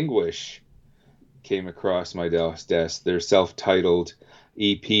Extinguish came across my desk. Their self-titled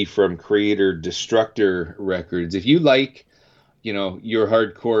EP from Creator Destructor Records. If you like, your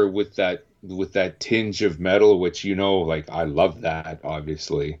hardcore with that tinge of metal, which I love that,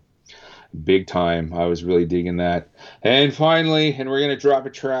 obviously. Big time. I was really digging that. And finally, we're going to drop a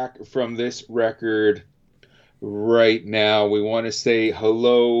track from this record right now. We want to say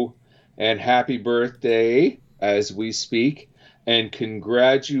hello and happy birthday as we speak. And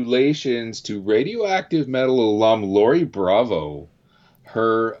congratulations to Radioactive Metal alum Lori Bravo,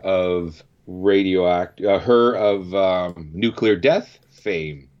 her of Nuclear Death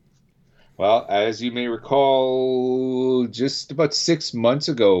fame. Well, as you may recall, just about 6 months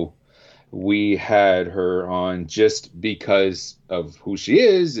ago, we had her on just because of who she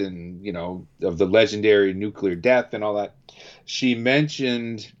is and, of the legendary Nuclear Death and all that. She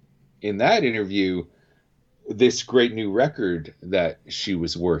mentioned in that interview this great new record that she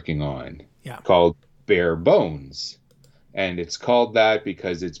was working on called Bare Bones. And it's called that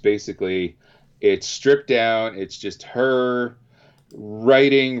because it's stripped down. It's just her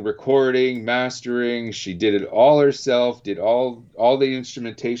writing, recording, mastering. She did it all herself, did all the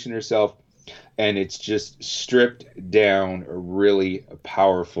instrumentation herself, and it's just stripped down, really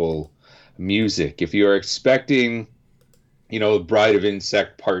powerful music. If you are expecting, Bride of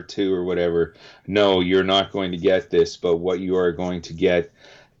Insect Part 2 or whatever, no, you're not going to get this. But what you are going to get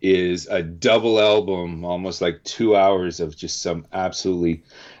is a double album, almost like 2 hours of just some absolutely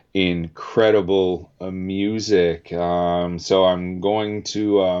incredible music. So I'm going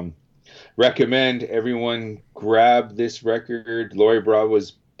to recommend everyone grab this record, Lori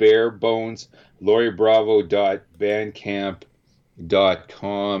Bravo's Bare Bones,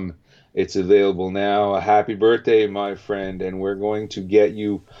 loribravo.bandcamp.com. It's available now. Happy birthday, my friend, and we're going to get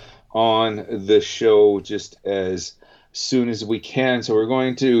you on the show just as soon as we can. So we're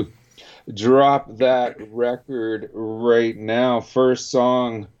going to drop that record right now. First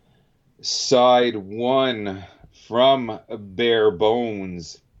song, side 1 from Bare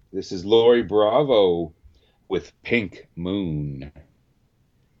Bones. This is Lori Bravo with Pink Moon.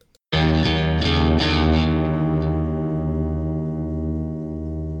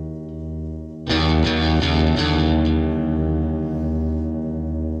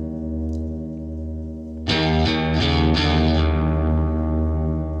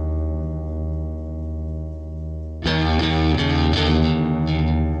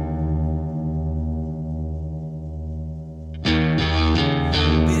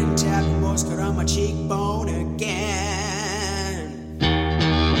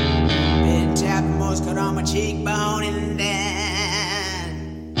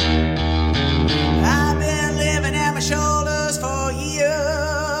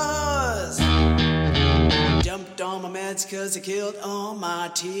 Cause it killed all my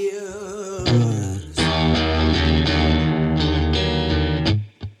tears.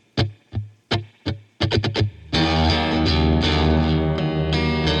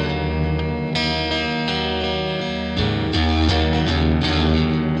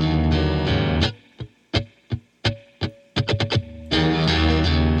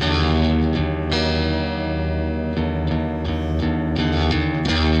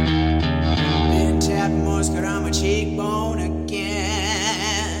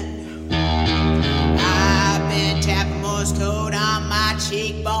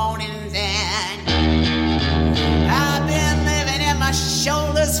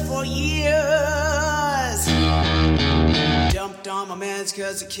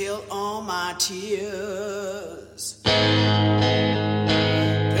 Cause it killed all my tears. Pink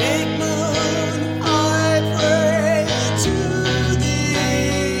moon, I pray to thee.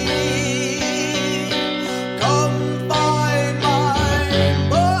 Come find my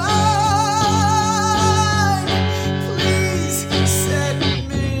mind. Please set me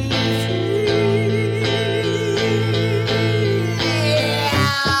free.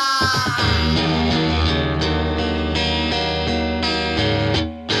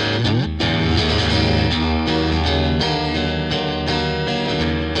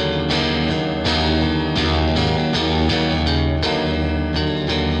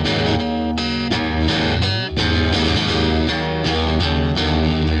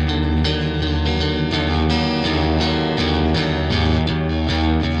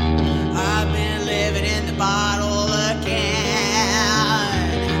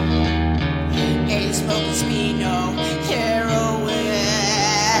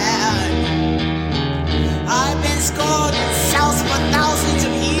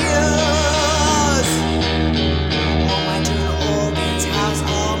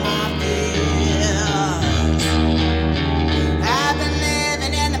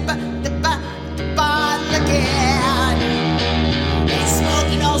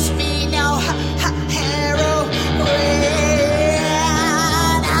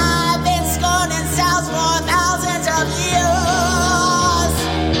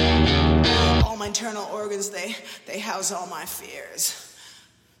 They house all my fears.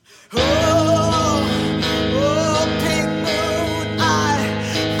 Oh, pink moon,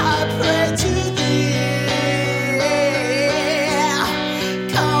 I pray to thee.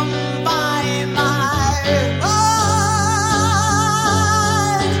 Come by my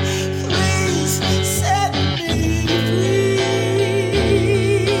mind, please set me free.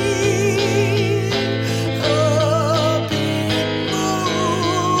 Oh, pink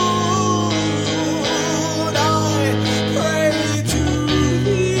moon, I pray to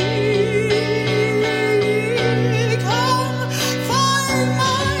thee.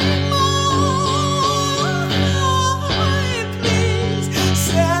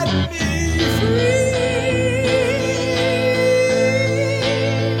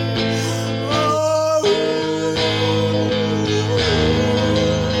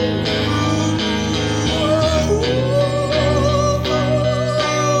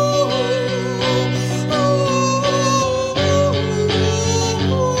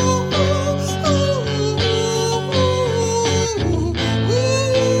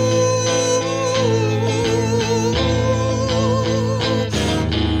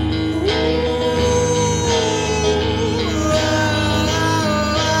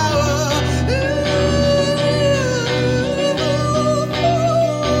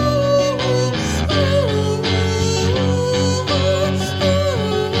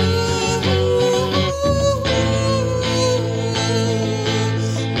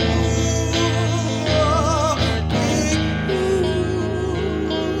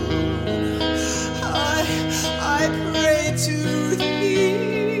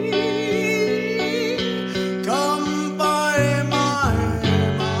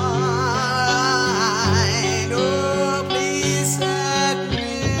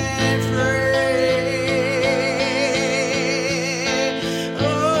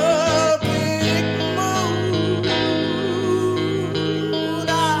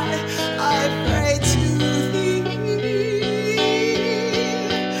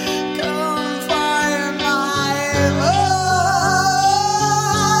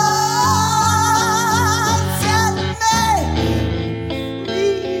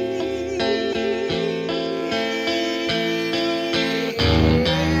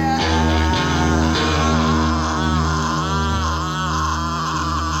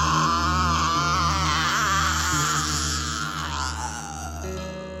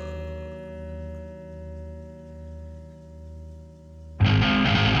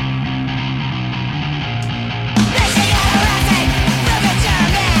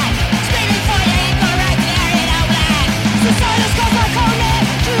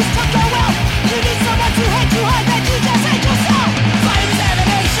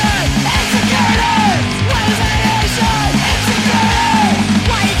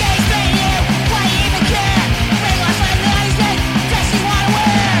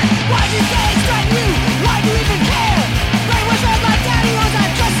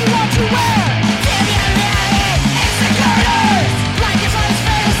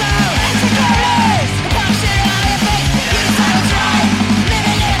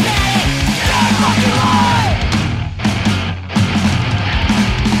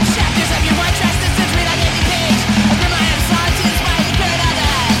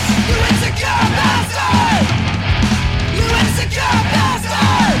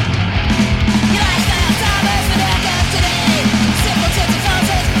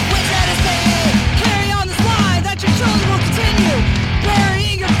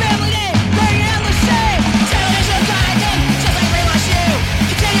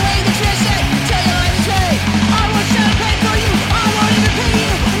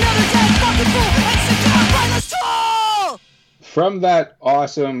 from that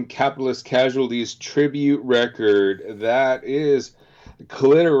awesome Capitalist Casualties tribute record, that is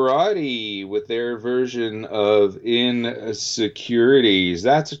Clitorati with their version of Insecurities.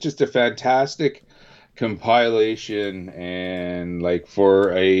 That's just a fantastic compilation, and like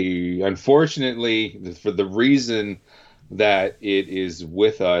unfortunately, for the reason that it is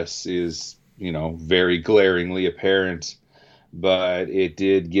with us is, very glaringly apparent, but it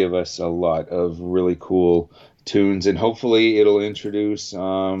did give us a lot of really cool tunes, and hopefully it'll introduce,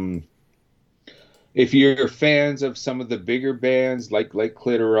 if you're fans of some of the bigger bands like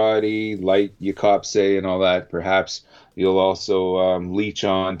Clitorati, like Yakopse and all that, perhaps you'll also leech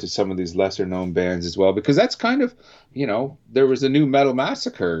on to some of these lesser known bands as well, because that's kind of, there was a new Metal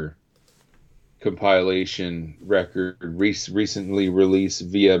Massacre compilation record recently released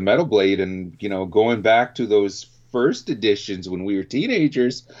via Metal Blade, and going back to those first editions when we were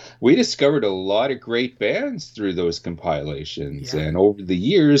teenagers, we discovered a lot of great bands through those compilations. And over the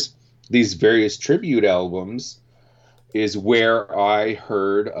years, these various tribute albums is where I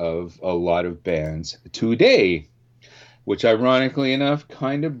heard of a lot of bands today, which ironically enough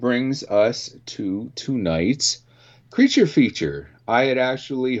kind of brings us to tonight's Creature Feature. I had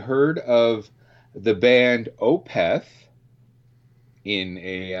actually heard of the band Opeth in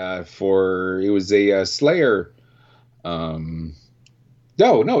it was a Slayer. No,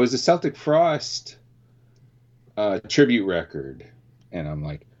 it was a Celtic Frost tribute record, and I'm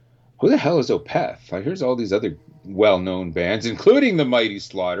like, who the hell is Opeth? Here's all these other well-known bands, including the Mighty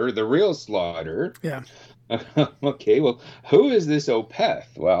Slaughter, the real Slaughter. Yeah. Okay, well, who is this Opeth?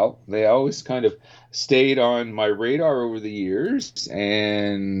 Well, they always kind of stayed on my radar over the years,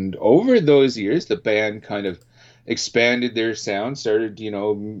 and over those years, the band kind of expanded their sound, started,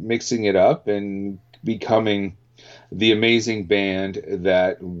 mixing it up and becoming the amazing band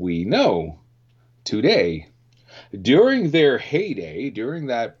that we know today. During their heyday, during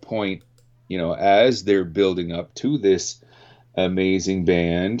that point, as they're building up to this amazing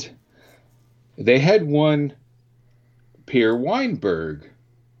band, they had one Per Weinberg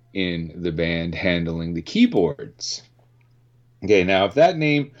in the band handling the keyboards. Okay, now if that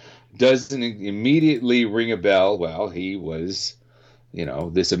name doesn't immediately ring a bell, well, he was,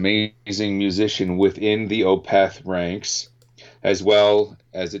 this amazing musician within the Opeth ranks, as well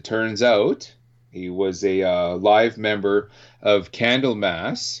as it turns out. He was a live member of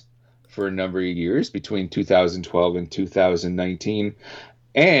Candlemass for a number of years between 2012 and 2019,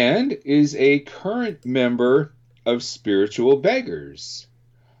 and is a current member of Spiritual Beggars,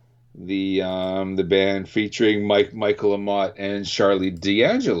 the band featuring Michael Amott and Charlie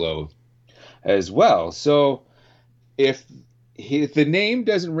D'Angelo as well. So if the name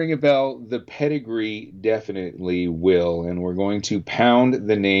doesn't ring a bell, the pedigree definitely will, and we're going to pound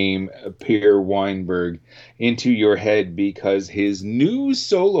the name Per Weinberg into your head because his new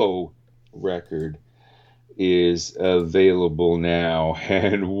solo record is available now,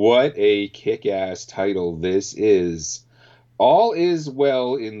 and what a kick-ass title this is. All is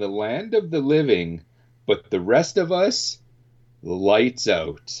well in the land of the living, but the rest of us, lights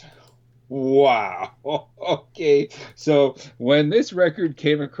out. Wow. Okay. So when this record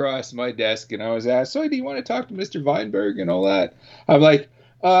came across my desk and I was asked, so do you want to talk to Mr. Weinberg and all that? I'm like,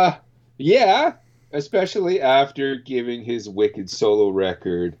 yeah, especially after giving his Wicked solo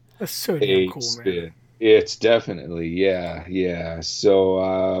record That's so a cool, spin. man. It's definitely, yeah.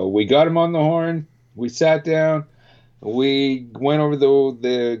 So we got him on the horn. We sat down. We went over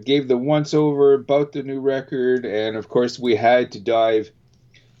gave the once over about the new record, and of course we had to dive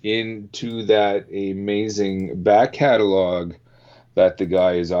into that amazing back catalog that the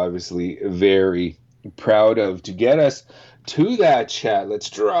guy is obviously very proud of. To get us to that chat, let's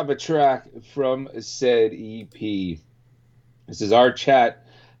drop a track from said EP. This is our chat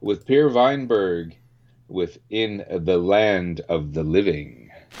with Per Weinberg with In the Land of the Living.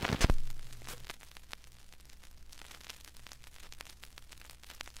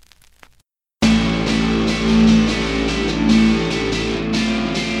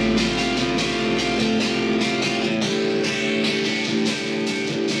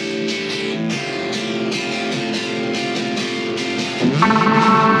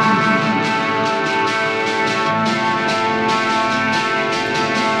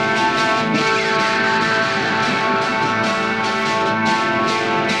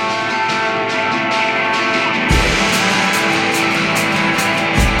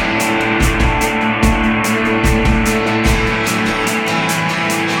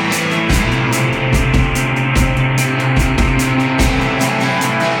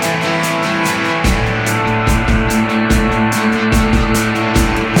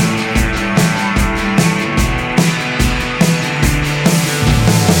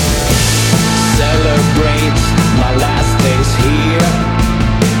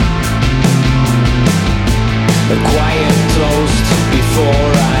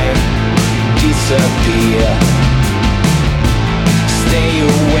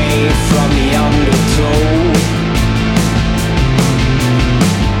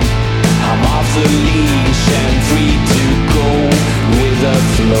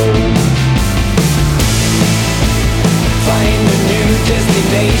 slow. Find a new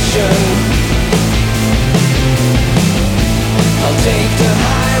destination. I'll take the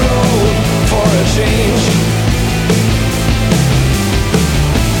high road for a change.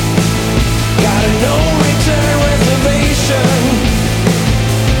 Got a no return reservation.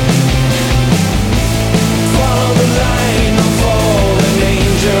 Follow the line of fallen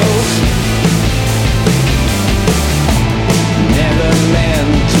angels. Never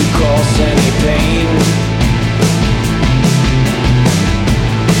meant to cause any pain.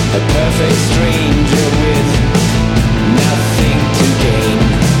 A perfect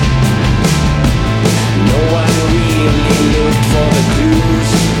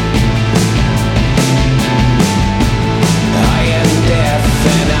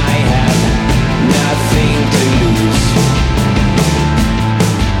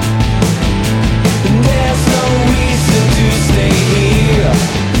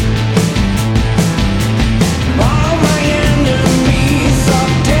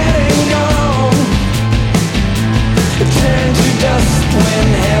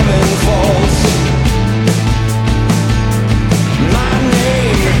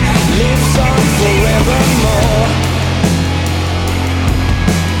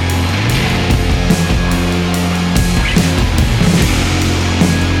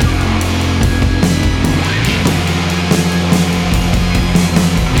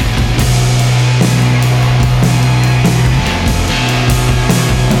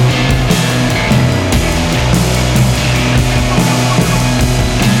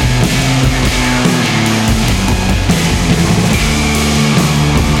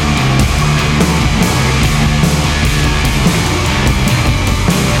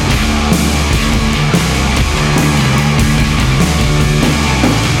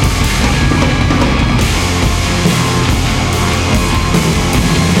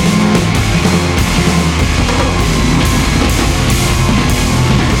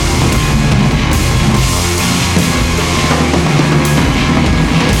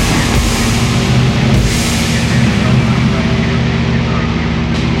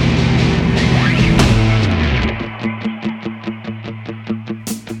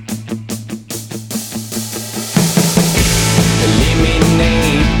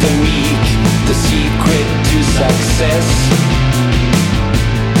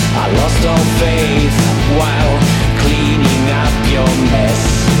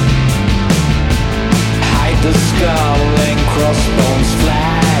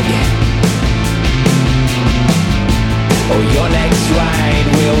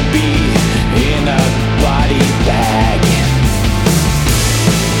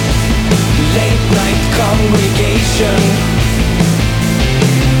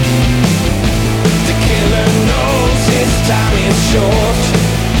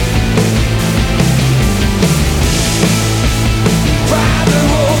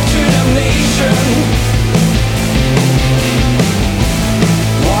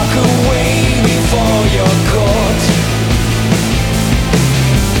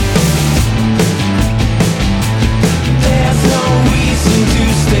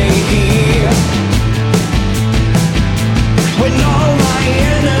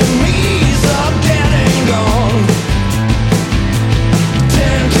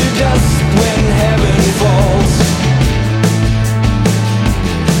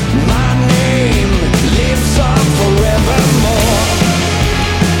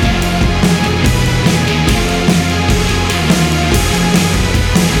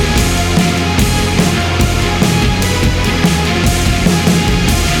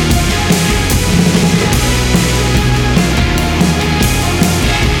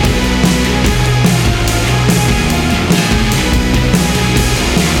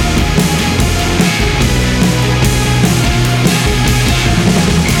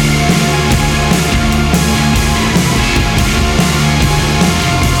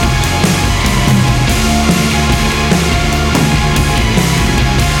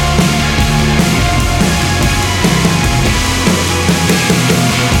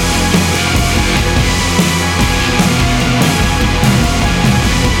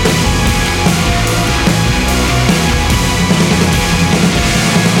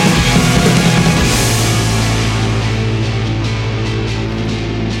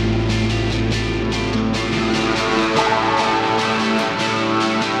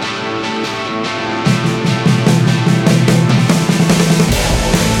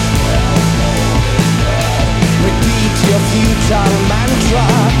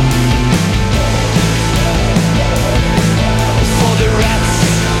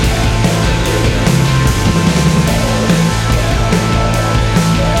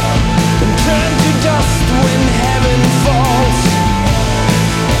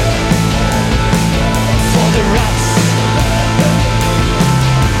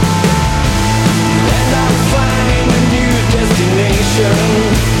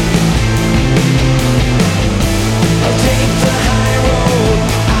I'll take the high road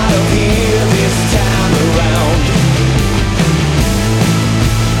out of here this time around.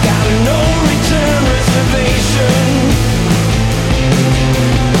 Got a no return reservation.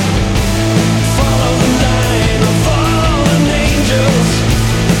 Follow the line of fallen angels.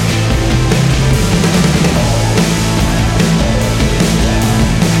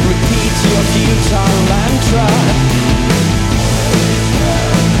 Repeat your futile mantra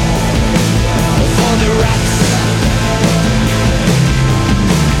for the rats.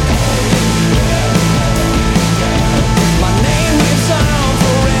 My name lives on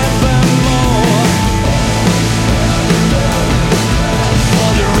forevermore for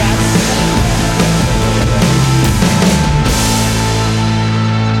the rats.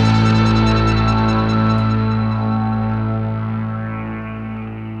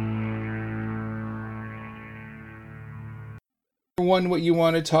 One, what you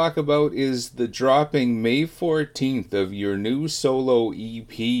want to talk about is the dropping May 14th of your new solo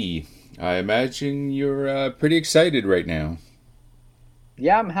EP. I imagine you're pretty excited right now.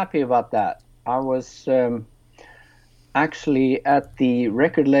 Yeah, I'm happy about that. I was actually at the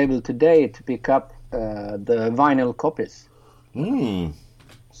record label today to pick up the vinyl copies.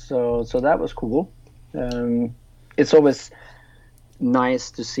 So that was cool. It's always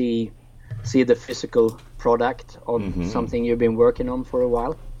nice to see the physical product of something you've been working on for a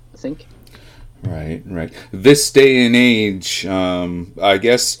while, I think. Right. This day and age, I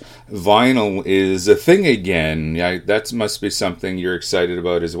guess vinyl is a thing again. That must be something you're excited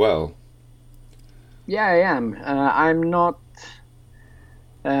about as well. Yeah, I am. I'm not.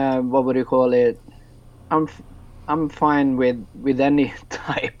 What would you call it? I'm fine with any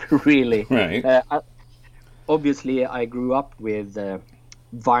type, really. Right. Obviously, I grew up with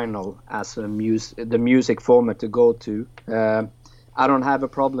vinyl as the music format to go to. I don't have a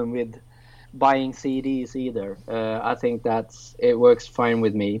problem with buying CDs either. I think it works fine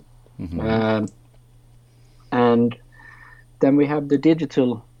with me. And then we have the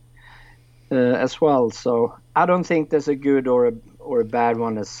digital as well. So I don't think there's a good or a bad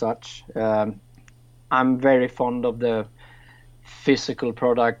one as such. I'm very fond of the physical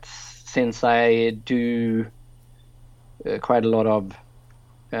products since I do quite a lot of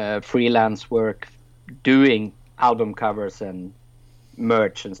freelance work doing album covers and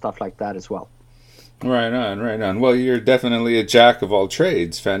merch and stuff like that as well. Right on. Well, you're definitely a jack of all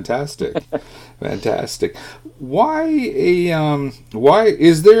trades. Fantastic. Why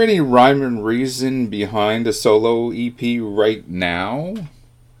is there any rhyme and reason behind a solo EP right now?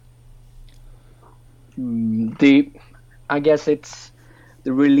 I guess it's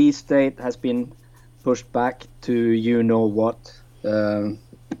the release date has been pushed back to you know what.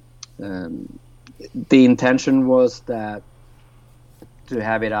 The intention was that to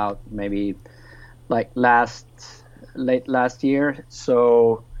have it out maybe like late last year.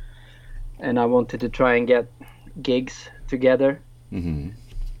 So, and I wanted to try and get gigs together,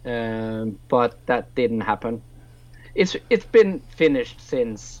 but that didn't happen. It's been finished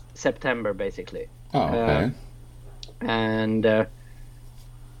since September basically. Oh, okay. And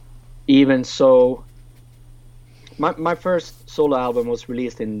even so, my first solo album was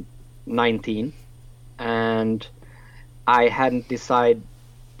released in 19, and I hadn't decide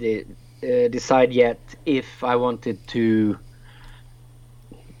yet if I wanted to,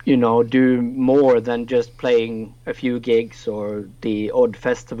 do more than just playing a few gigs or the odd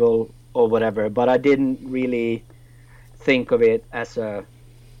festival or whatever. But I didn't really think of it as a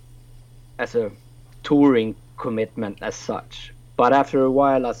touring commitment as such. But after a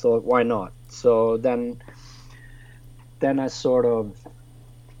while, I thought, why not? So then I sort of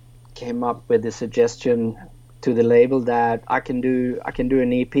came up with the suggestion to the label that I can do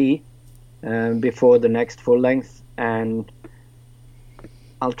an EP before the next full length, and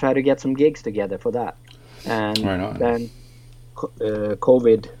I'll try to get some gigs together for that. And then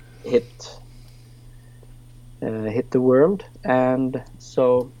COVID hit the world, and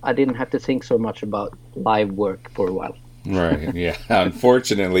so I didn't have to think so much about live work for a while. Right. Yeah.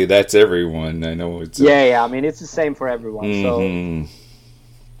 Unfortunately, that's everyone. I know it's. Yeah. I mean, it's the same for everyone. So,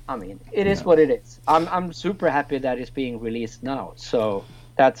 I mean, it is what it is. I'm super happy that it's being released now. So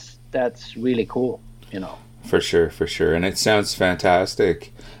that's really cool. For sure, and it sounds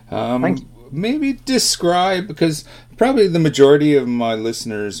fantastic. Thank you. Maybe describe, because probably the majority of my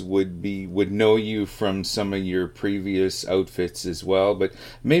listeners would know you from some of your previous outfits as well, but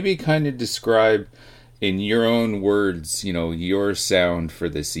maybe kind of describe in your own words, your sound for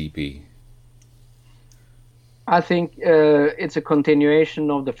this EP. I think it's a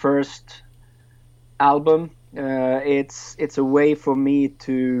continuation of the first album. It's a way for me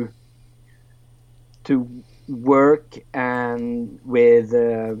to work and with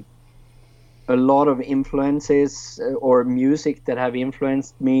a lot of influences or music that have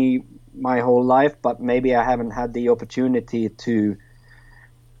influenced me my whole life, but maybe I haven't had the opportunity to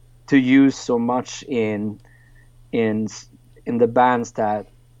use so much in the bands that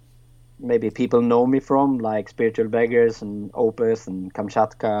maybe people know me from, like Spiritual Beggars and Opus and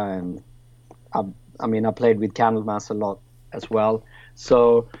Kamchatka, and I played with Candlemass a lot as well.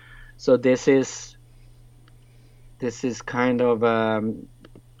 So this is kind of a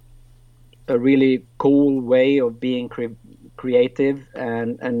really cool way of being creative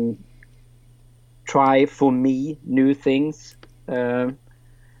and try, for me, new things.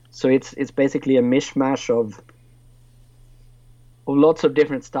 So it's basically a mishmash of lots of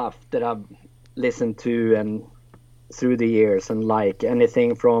different stuff that I've listened to and through the years, and like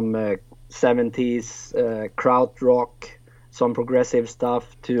anything from 70s kraut rock, some progressive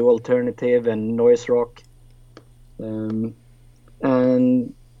stuff, to alternative and noise rock. And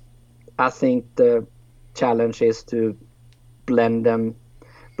I think the challenge is to blend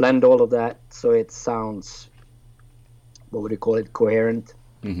all of that so it sounds, what would you call it, coherent.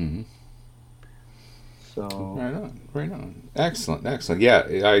 Mm-hmm. So Right on. Excellent. Yeah,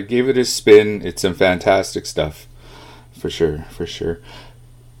 I gave it a spin. It's some fantastic stuff, for sure.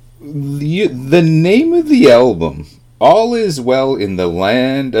 The name of the album, All Is Well in the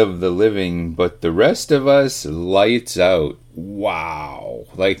Land of the Living, but the rest of us lights out. Wow,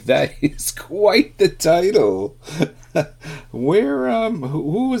 like that is quite the title.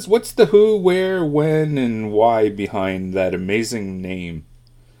 What's the who, where, when, and why behind that amazing name?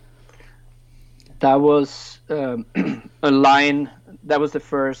 That was a line. That was the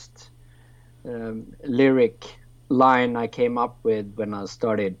first lyric line I came up with when I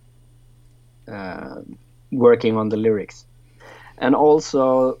started working on the lyrics. And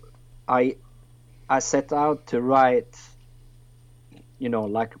also, I set out to write,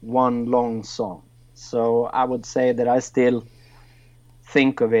 like one long song. So I would say that I still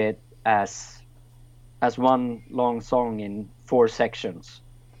think of it as one long song in 4 sections,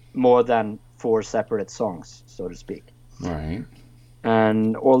 more than 4 separate songs, so to speak. Right.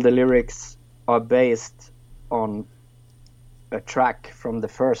 And all the lyrics are based on a track from the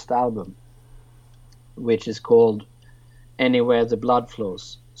first album, which is called Anywhere the Blood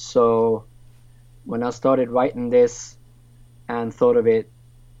Flows. So when I started writing this and thought of it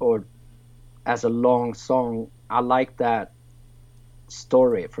as a long song, I liked that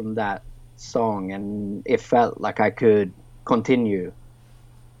story from that song, and it felt like I could continue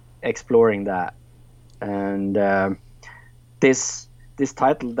exploring that. And this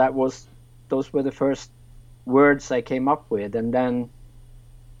title, those were the first words I came up with. And then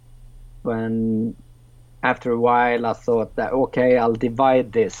after a while I thought that, okay, I'll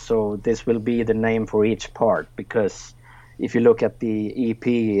divide this, so this will be the name for each part, because if you look at the EP,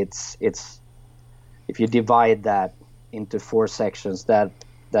 it's if you divide that into 4 sections, that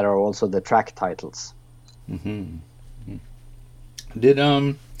are also the track titles. Mm-hmm. Did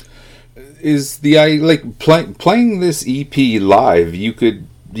is the playing this EP live? You could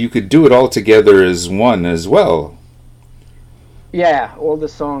do it all together as one as well. Yeah, all the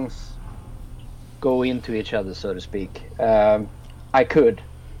songs go into each other, so to speak. I could.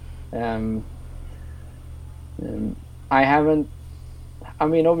 I haven't. I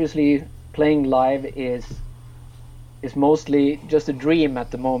mean, obviously, playing live is mostly just a dream at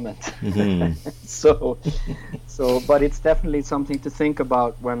the moment. Mm-hmm. so, but it's definitely something to think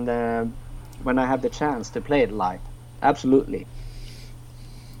about when I have the chance to play it live. Absolutely.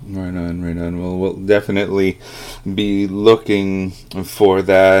 Right on. Well, we'll definitely be looking for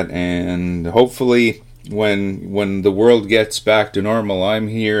that, and hopefully, when the world gets back to normal, I'm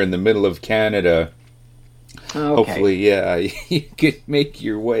here in the middle of Canada. Okay. Hopefully, yeah, you can make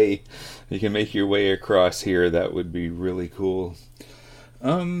your way. You can make your way across here. That would be really cool.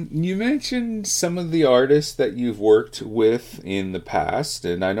 You mentioned some of the artists that you've worked with in the past,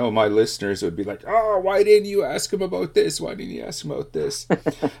 and I know my listeners would be like, oh, why didn't you ask him about this? Why didn't you ask him about this?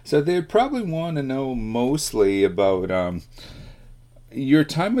 So they'd probably want to know mostly about your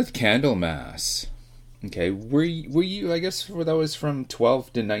time with Candlemass. Okay, were you, I guess that was from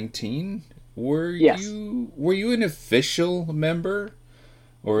 12 to 19? Yes. Were you an official member,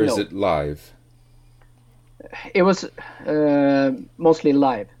 or is it live? It was mostly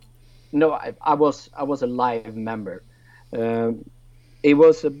live. No, I was a live member. It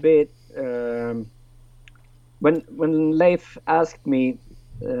was a bit when Leif asked me.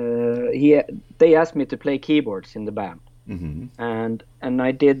 They asked me to play keyboards in the band, mm-hmm. and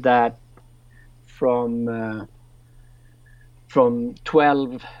I did that from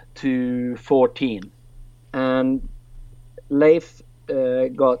 12 to 14. and Leif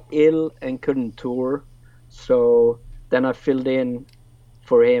got ill and couldn't tour, so then I filled in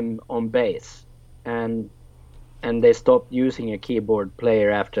for him on bass, and they stopped using a keyboard player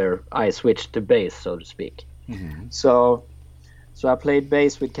after I switched to bass, so to speak. Mm-hmm. So I played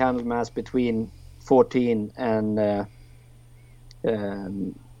bass with Candlemass between 14 and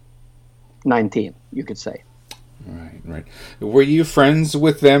 19, you could say. Right. Were you friends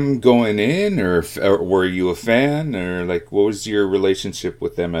with them going in, or were you a fan, or like what was your relationship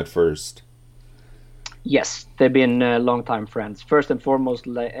with them at first? Yes, they've been long-time friends. First and foremost,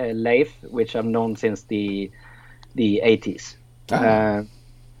 Leif, which I've known since the 80s.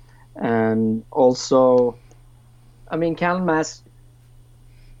 And also, I mean, Candlemass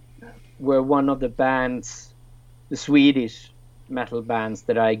were one of the bands, the Swedish metal bands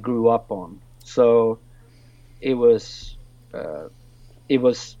that I grew up on. So it was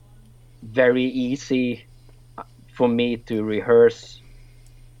very easy for me to rehearse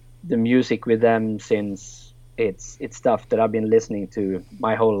the music with them, since it's stuff that I've been listening to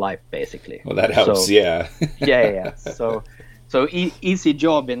my whole life, basically. Well, that helps, so, yeah. yeah. So easy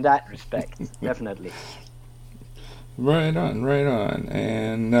job in that respect, definitely. Right on.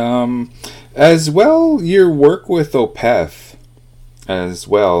 And as well, your work with Opeth as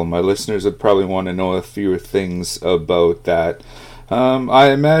well. My listeners would probably want to know a few things about that. I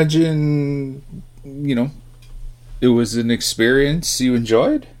imagine, it was an experience you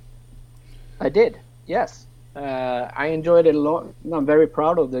enjoyed? I did, yes. I enjoyed it a lot. I'm very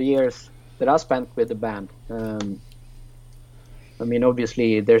proud of the years that I spent with the band. I mean,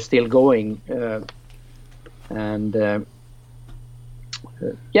 obviously, they're still going. I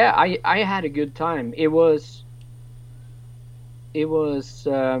had a good time. It was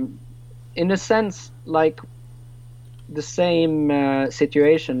in a sense like the same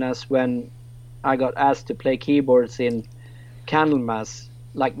situation as when I got asked to play keyboards in Candlemass,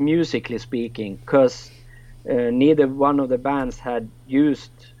 like musically speaking, because neither one of the bands had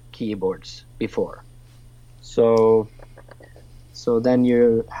used keyboards before. So then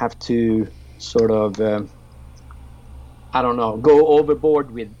you have to sort of go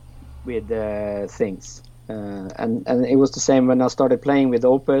overboard with things, and it was the same when I started playing with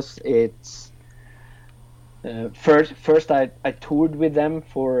Opeth. It's first I toured with them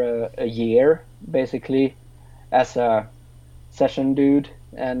for a year, basically, as a session dude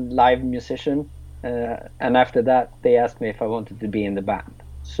and live musician, and after that they asked me if I wanted to be in the band.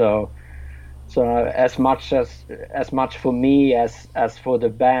 So as much for me as for the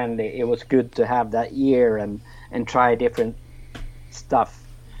band, it was good to have that year and try different stuff,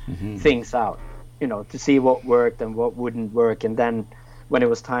 things out, to see what worked and what wouldn't work. And then when it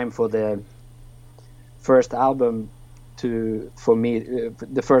was time for the first album for me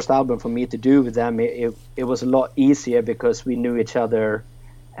to do with them, it was a lot easier because we knew each other,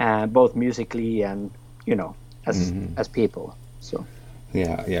 both musically and as people. So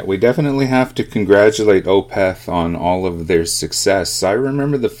yeah, we definitely have to congratulate Opeth on all of their success. I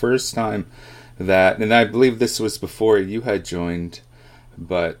remember the first time that, and I believe this was before you had joined,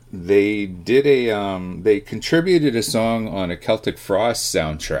 but they did they contributed a song on a Celtic Frost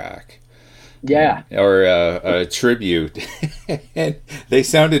soundtrack. Yeah. Or a tribute. And they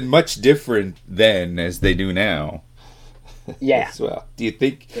sounded much different then as they do now. Yeah. As well. Do you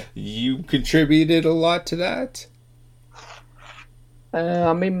think you contributed a lot to that?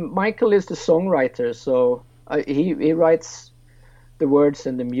 I mean, Michael is the songwriter, so he writes the words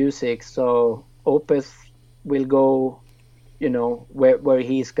and the music. So Opeth will go, where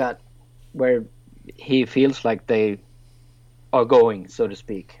he feels like they are going, so to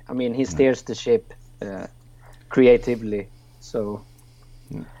speak. I mean, he steers the ship creatively. So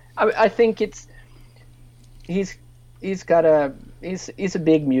I think he's a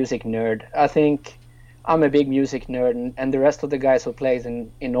big music nerd. I think I'm a big music nerd, and the rest of the guys who plays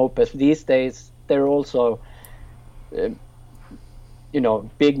in Opeth these days, they're also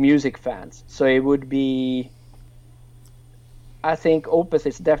big music fans. So it would be, I think Opeth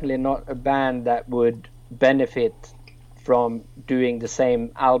is definitely not a band that would benefit from doing the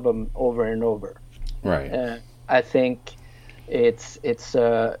same album over and over. Right. I think it's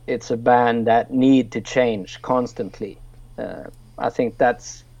a band that need to change constantly. I think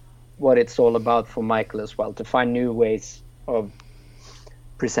that's what it's all about for Michael as well, to find new ways of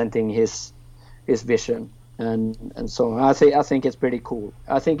presenting his vision and so on. I think it's pretty cool.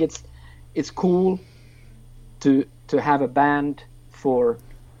 I think it's cool to have a band for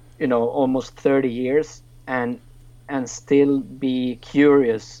almost 30 years and still be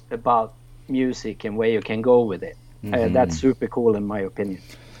curious about music and where you can go with it. That's super cool in my opinion.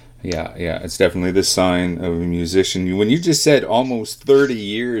 Yeah, it's definitely the sign of a musician. When you just said almost 30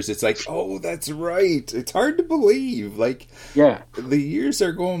 years, it's like, oh, that's right. It's hard to believe. Like, Yeah. the years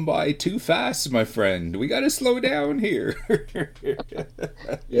are going by too fast, my friend. We got to slow down here.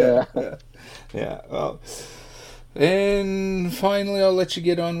 Yeah. Yeah, well, and finally, I'll let you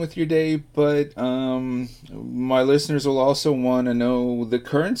get on with your day, but my listeners will also want to know the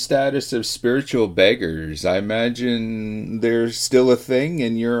current status of Spiritual Beggars. I imagine they're still a thing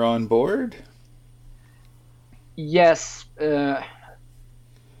and you're on board? Yes,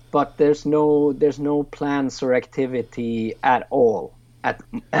 but there's no plans or activity at all at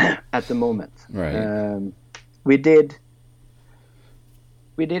the moment. Right. We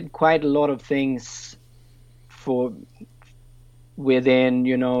did quite a lot of things for within,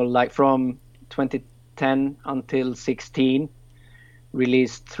 like from 2010 until 16,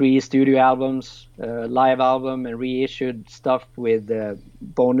 released 3 studio albums, live album, and reissued stuff with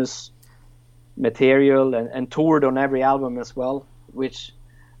bonus material, and toured on every album as well, which,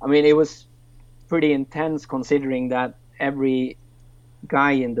 I mean, it was pretty intense considering that every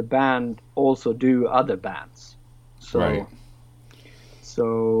guy in the band also do other bands. So, Right.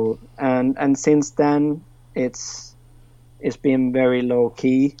 So, and since then, it's been very low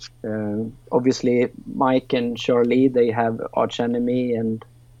key. Obviously, Mike and Charlie, they have Arch Enemy, and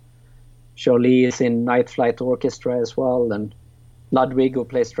Charlie is in Night Flight Orchestra as well, and Ludwig, who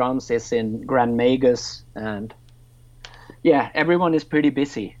plays drums, is in Grand Magus, and yeah, everyone is pretty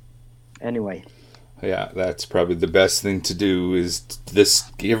busy. Anyway. Yeah, that's probably the best thing to do is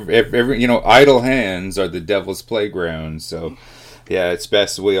this. Every idle hands are the devil's playground. So, yeah, it's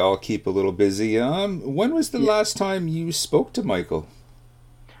best we all keep a little busy. When was the last time you spoke to Michael?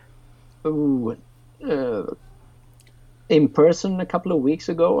 Ooh, in person a couple of weeks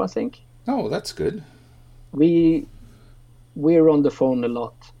ago, I think. Oh, that's good. We're on the phone a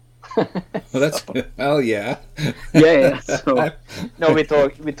lot. Well, that's well, yeah. Yeah. So no, we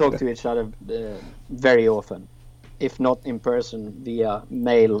talk to each other very often, if not in person, via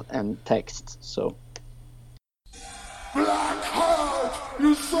mail and text. So. Black heart,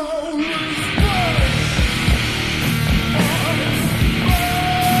 your soul is burning.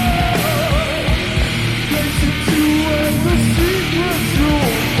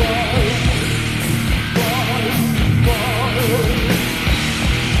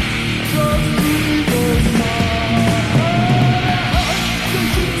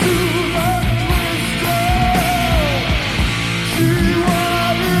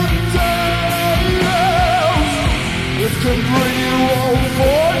 Can bring you all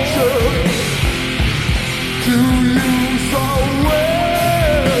fortune to you so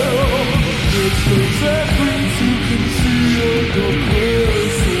well. It's the secrets you can see in the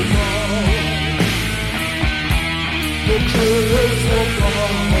crystal, the crystal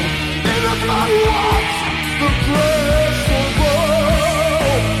ball. And if I watch the crystal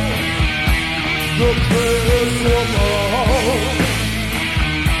ball, the crystal ball.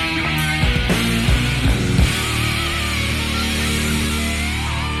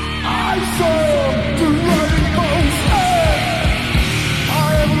 I saw the rainbow's end. I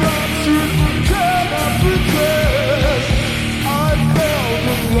am raptured, cannot pretend. I felt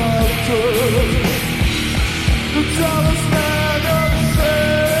the laughter, the jealous man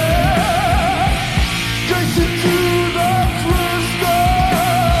upset. Gazing to the crystal,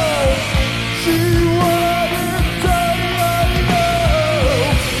 see what it does.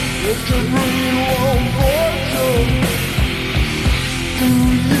 It can bring you all fortune to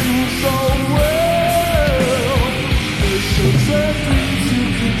you. So well, there's some sad things you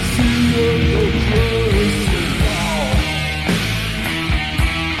can see in the crystal ball.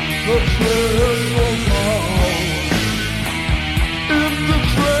 The crystal ball. In the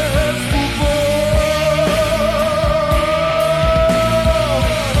crystal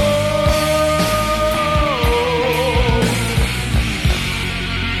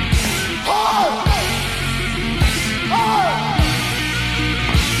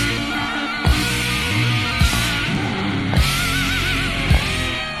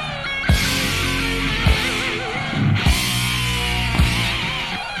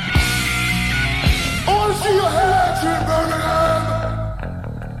see your hands in Birmingham.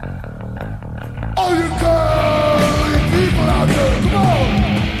 All you girly people out there, come on.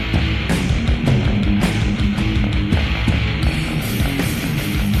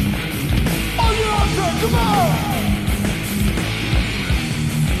 All you out there, come on.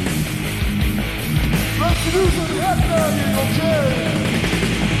 Let's do some headbanging, okay?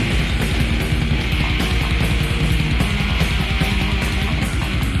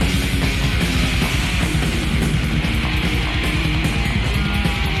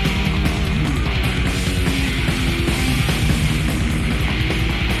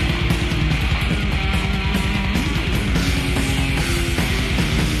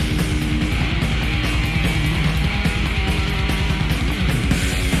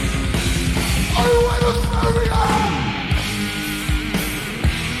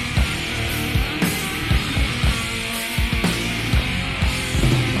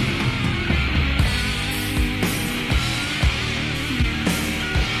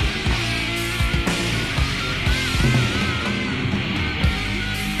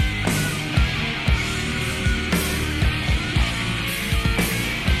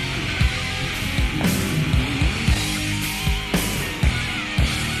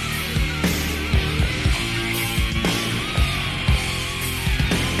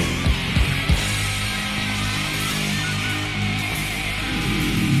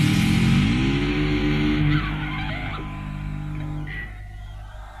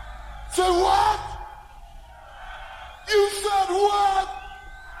 Say what? You said what?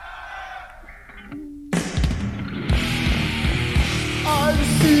 I've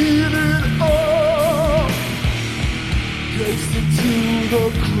seen it all. Gaze into the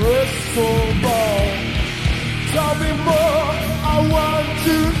crystal ball. Tell me more, I want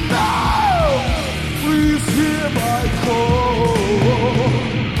to know. Please hear my call.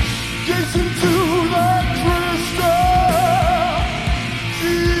 Gaze into the crystal.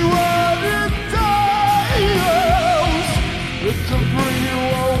 See what it does. It can bring you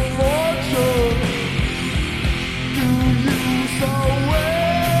a fortune. Do you so well?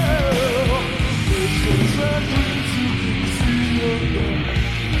 It's a treasure to see again.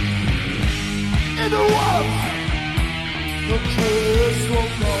 In the world, the crystal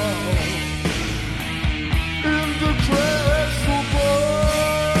ball. In the crystal ball.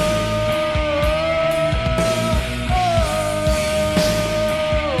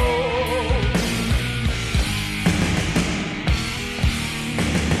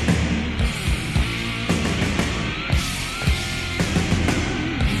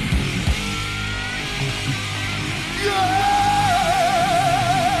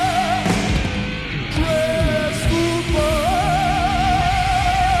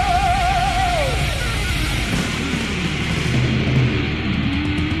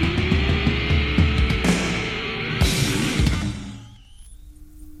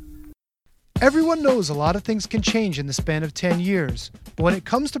 Everyone knows a lot of things can change in the span of 10 years. But when it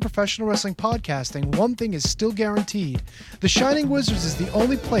comes to professional wrestling podcasting, one thing is still guaranteed. The Shining Wizards is the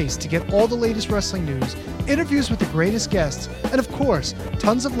only place to get all the latest wrestling news, interviews with the greatest guests, and of course,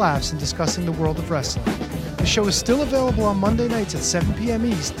 tons of laughs in discussing the world of wrestling. The show is still available on Monday nights at 7 p.m.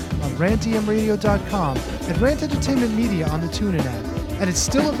 East on rantdmradio.com and Rant Entertainment Media on the TuneIn app. And it's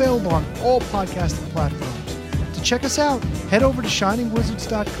still available on all podcasting platforms. To check us out, head over to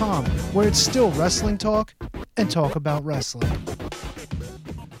shiningwizards.com, where it's still wrestling talk and talk about wrestling.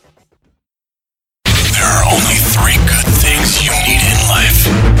 There are only 3 good things you need in life: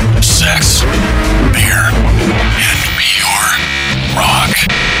 sex, beer, and pure rock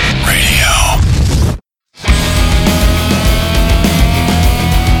radio.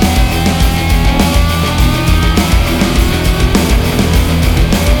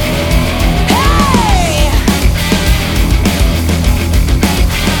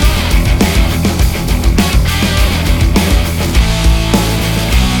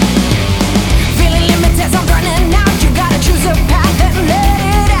 Choose a path and let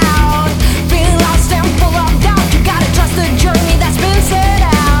it out. Being lost and full of doubt, you gotta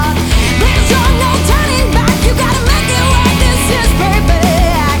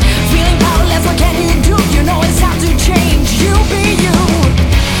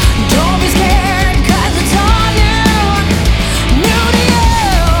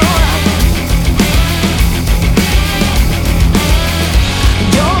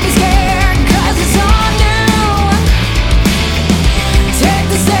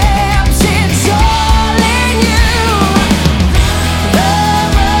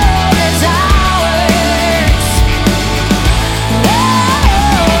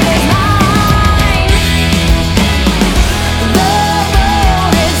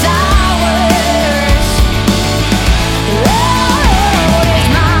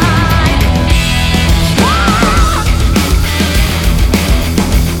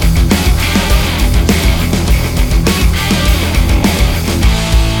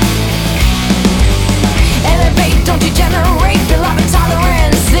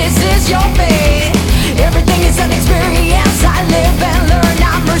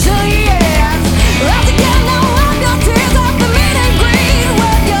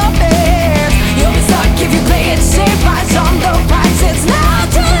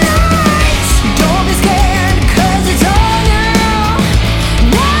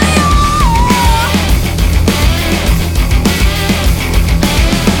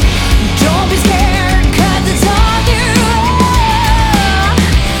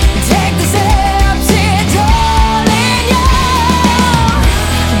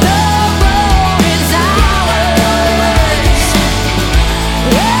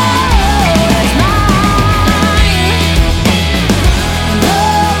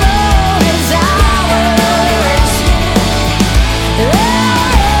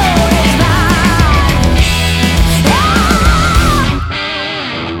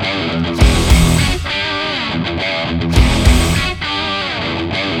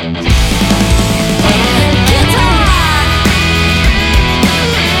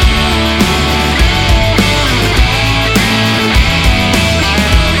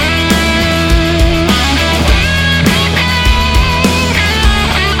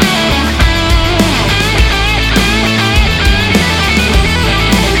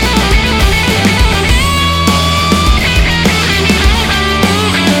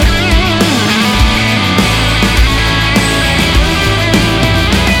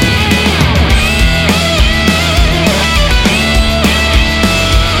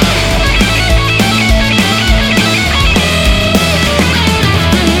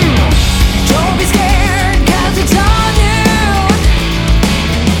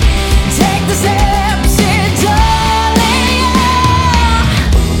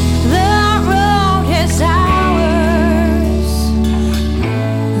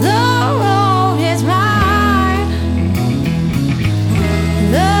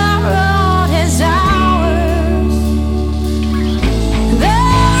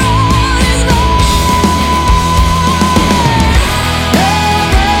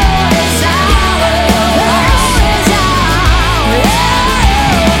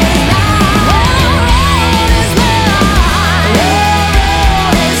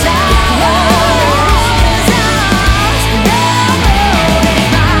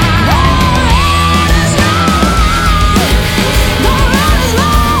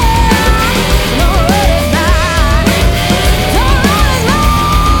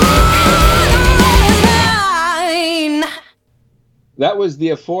That was the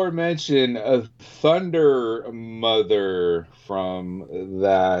aforementioned Thunder Mother from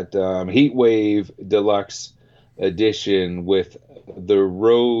that Heatwave Deluxe edition with The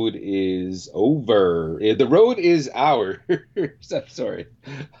Road Is Over. The Road Is Ours. I'm sorry,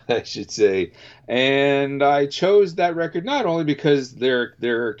 I should say. And I chose that record not only because they're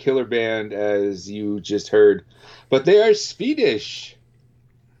a killer band, as you just heard, but they are Swedish.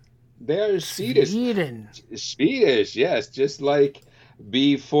 They are Swedish. Swedish, yes. Just like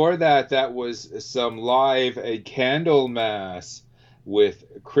before that was some live Candlemass with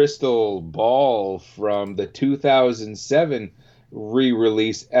Crystal Ball from the 2007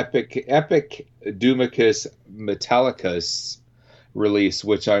 re-release Epic Dumicus Metallicus release,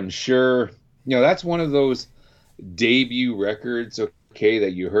 which I'm sure, that's one of those debut records, okay,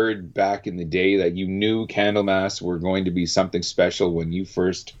 that you heard back in the day that you knew Candlemass were going to be something special when you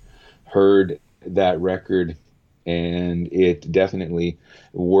first heard that record, and it definitely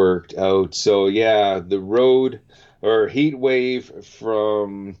worked out. So yeah, The Road or Heatwave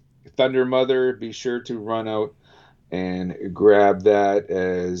from Thunder Mother, be sure to run out and grab that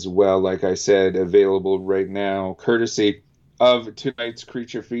as well. Like I said, available right now, courtesy of tonight's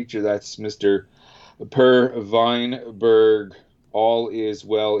Creature Feature. That's Mr. Per Weinberg. All is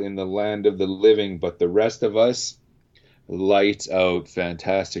well in the land of the living, but the rest of us, lights out.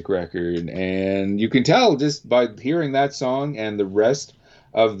 Fantastic record. And you can tell just by hearing that song and the rest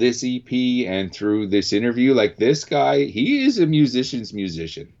of this EP and through this interview, like, this guy, he is a musician's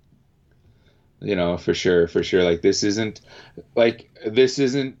musician. For sure. Like, this isn't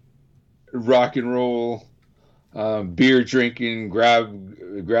rock and roll, beer drinking,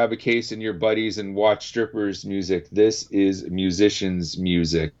 grab a case and your buddies and watch strippers music. This is musician's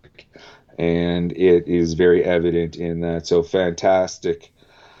music, and it is very evident in that. So fantastic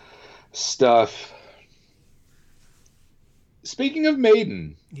stuff. Speaking of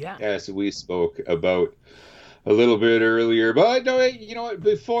Maiden, as we spoke about a little bit earlier, but no, you know what?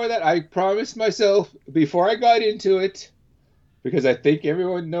 Before that, I promised myself before I got into it, because I think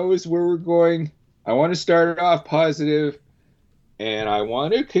everyone knows where we're going, I want to start it off positive, and I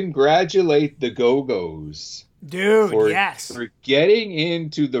want to congratulate the Go-Go's. Dude, for getting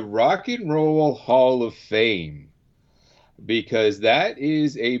into the Rock and Roll Hall of Fame, because that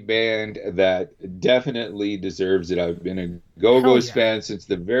is a band that definitely deserves it. I've been a Go-Go's fan since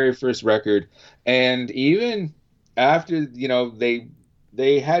the very first record, and even after, they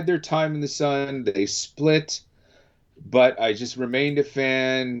had their time in the sun, they split, but I just remained a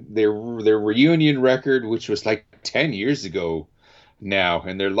fan. Their reunion record, which was like 10 years ago now,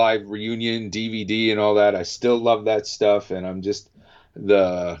 and their live reunion DVD and all that, I still love that stuff. And I'm just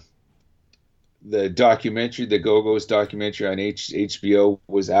the documentary, the Go-Go's documentary on HBO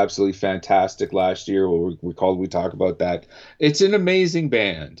was absolutely fantastic last year. We talk about that. It's an amazing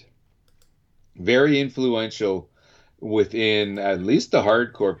band, very influential within at least the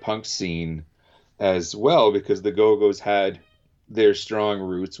hardcore punk scene as well, because the Go-Go's had their strong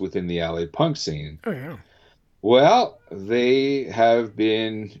roots within the LA punk scene. Oh yeah. Well, they have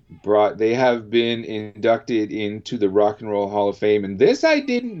been inducted into the Rock and Roll Hall of Fame, and this I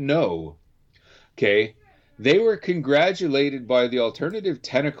didn't know. Okay, they were congratulated by the Alternative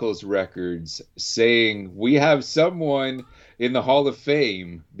Tentacles Records, saying, we have someone in the Hall of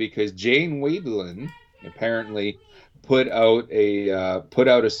Fame, because Jane Wiedlin apparently put out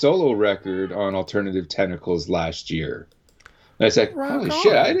a solo record on Alternative Tentacles last year. And I said, holy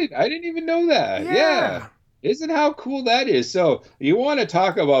shit, I didn't even know that. Yeah. Isn't how cool that is? So you want to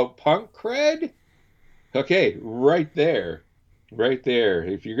talk about punk cred? Okay, right there.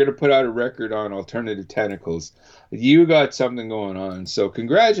 If you're going to put out a record on Alternative Tentacles, you got something going on. So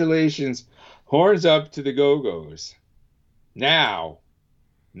congratulations. Horns up to the Go-Go's. Now,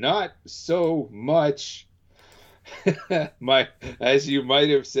 not so much, as you might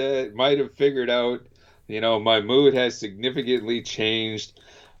have figured out, my mood has significantly changed,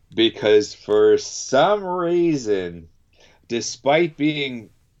 because for some reason, despite being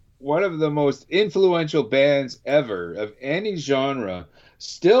one of the most influential bands ever of any genre,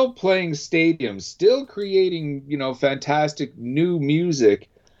 still playing stadiums, still creating, fantastic new music,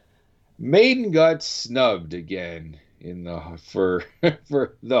 Maiden got snubbed again for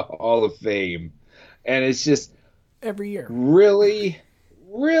the Hall of Fame. And it's just every year. Really?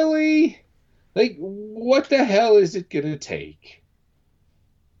 Like, what the hell is it going to take?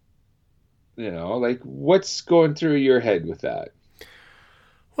 Like, what's going through your head with that?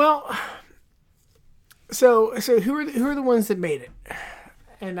 Well, so who are the ones that made it?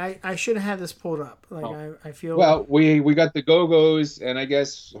 And I should have had this pulled up. I feel. Well, we got the Go-Go's, and I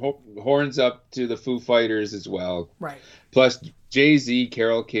guess horns up to the Foo Fighters as well. Right. Plus Jay-Z,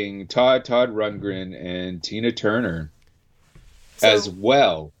 Carole King, Todd Rundgren, and Tina Turner as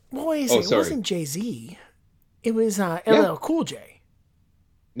well. Well, wait a second. It wasn't Jay-Z. It was LL Cool J.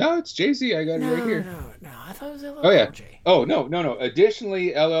 No, it's Jay-Z. I got it right here. No. I thought it was LL Cool J. Oh, no.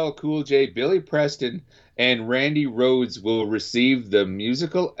 Additionally, LL Cool J, Billy Preston, and Randy Rhoads will receive the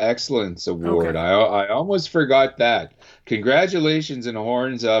Musical Excellence Award. Okay. I almost forgot that. Congratulations and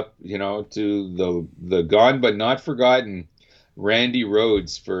horns up, to the gone but not forgotten Randy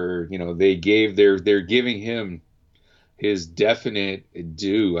Rhoads for, they're giving him his definite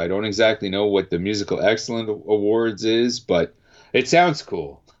due. I don't exactly know what the Musical Excellence Awards is, but it sounds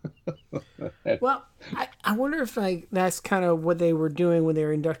cool. Well, I wonder if that's kind of what they were doing when they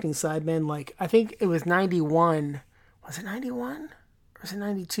were inducting sidemen. Like, I think it was 91. Was it 91? Or was it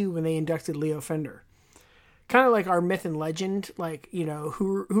 92 when they inducted Leo Fender? Kind of like our myth and legend, like,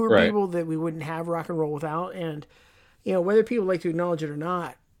 who are Right. people that we wouldn't have rock and roll without. And, whether people like to acknowledge it or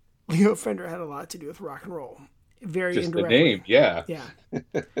not, Leo Fender had a lot to do with rock and roll. Very Just indirectly. the name, yeah. Yeah.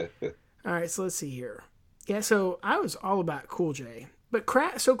 All right, so let's see here. Yeah, so I was all about Cool J. But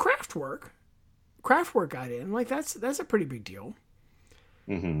Kraftwerk got in. Like, that's a pretty big deal.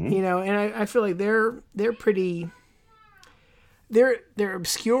 Mm-hmm. And I feel like they're pretty. They're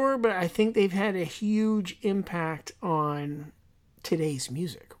obscure, but I think they've had a huge impact on today's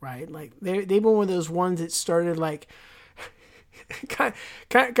music, right? Like they've been one of those ones that started like kind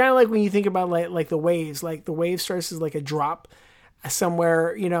of like when you think about like the waves. Like the wave starts as like a drop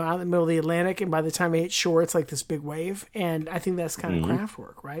somewhere, out in the middle of the Atlantic, and by the time it hits shore, it's like this big wave. And I think that's kind of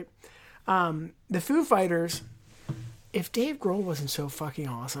Kraftwerk, right? The Foo Fighters, if Dave Grohl wasn't so fucking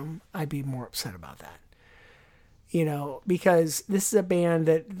awesome, I'd be more upset about that. Because this is a band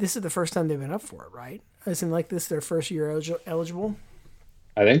this is the first time they've been up for it, right? As in, like, this is their first year eligible.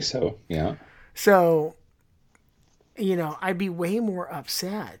 I think so, yeah. So, I'd be way more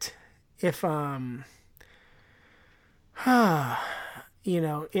upset if,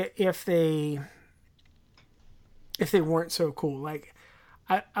 if they weren't so cool. Like,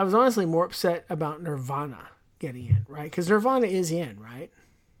 I was honestly more upset about Nirvana getting in, right? Because Nirvana is in, right?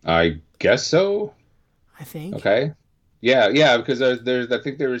 I guess so. I think. Okay. Yeah, because I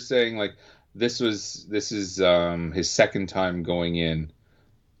think they were saying like this is his second time going in.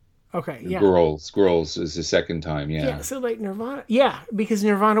 Okay, yeah. Squirrels is his second time, yeah. Yeah, so like Nirvana, because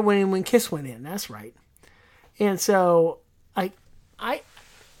Nirvana went in when Kiss went in, that's right. And so I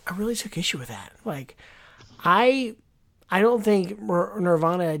really took issue with that. Like, I don't think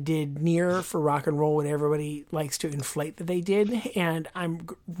Nirvana did near for rock and roll what everybody likes to inflate that they did, and I'm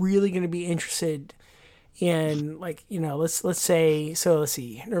really going to be interested in, like, let's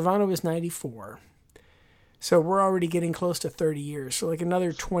see, Nirvana was 94. So we're already getting close to 30 years. So like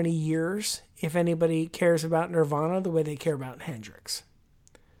another 20 years, if anybody cares about Nirvana the way they care about Hendrix.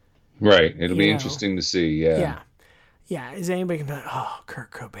 Right. It'll be interesting to see, yeah. Yeah. Is anybody going to be like, oh, Kurt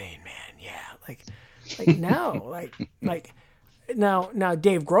Cobain, man, yeah. Like no, like now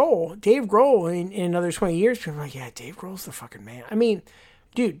Dave Grohl in another 20 years, people are like, yeah, Dave Grohl's the fucking man. I mean,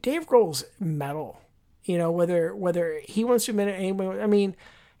 dude, Dave Grohl's metal. Whether he wants to admit it, anybody, I mean,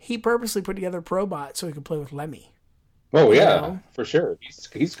 he purposely put together Probot so he could play with Lemmy. Oh yeah, for sure.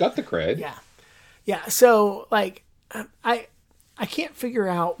 He's got the cred. Yeah. So like, I can't figure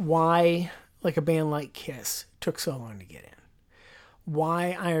out why like a band like Kiss took so long to get in.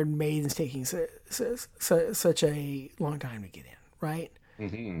 Why Iron Maiden's taking such a long time to get in, right?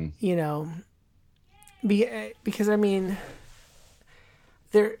 Mm-hmm. Because I mean,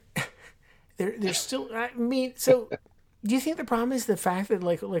 they're still. I mean, so. Do you think the problem is the fact that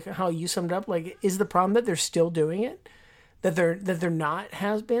like how you summed up, like, is the problem that they're still doing it, that they're not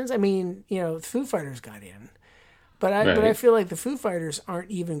has-beens? I mean, the Foo Fighters got in, but I feel like the Foo Fighters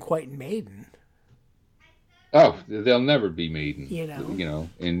aren't even quite Maiden. Oh, they'll never be Maiden.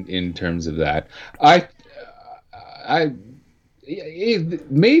 In terms of that,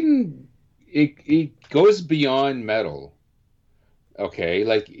 Maiden, it goes beyond metal. Okay,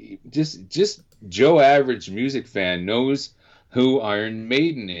 like just Joe average music fan knows who Iron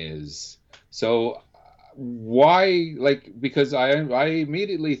Maiden is. So why, like, because I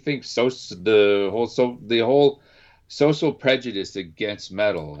immediately think the whole social prejudice against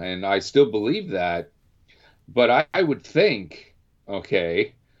metal, and I still believe that, but I would think,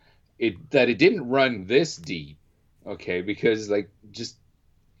 okay, that it didn't run this deep, okay, because like just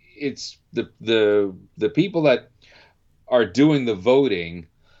it's the people that are doing the voting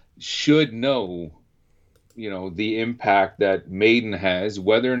should know, the impact that Maiden has,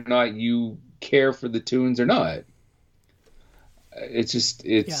 whether or not you care for the tunes or not. It's just,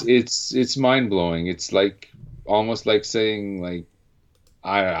 it's mind blowing. It's like, almost like saying like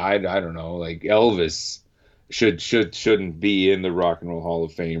I don't know, like Elvis shouldn't be in the Rock and Roll Hall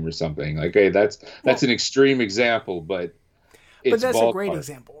of Fame or something. Like, hey, that's an extreme example, but it's that's ballpark. a great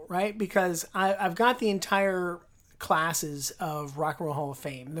example, right? Because I've got the entire classes of Rock and Roll Hall of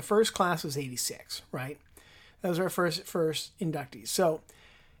Fame. The first class was 86, right? That was our first inductees. So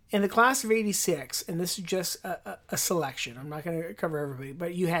in the class of 86, and this is just a selection, I'm not going to cover everybody,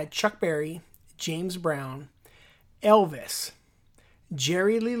 but you had Chuck Berry, James Brown, Elvis,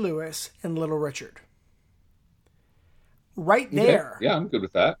 Jerry Lee Lewis, and Little Richard. Right there. Yeah, I'm good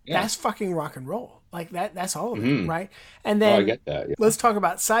with that. Yeah. That's fucking rock and roll. Like that's all of it, right? And then I get that. Yeah. Let's talk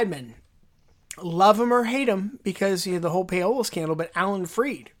about sidemen. Love him or hate him because the whole payola scandal, but Alan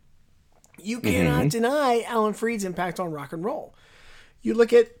Freed. You cannot deny Alan Freed's impact on rock and roll. You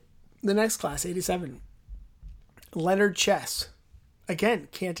look at the next class, 87. Leonard Chess. Again,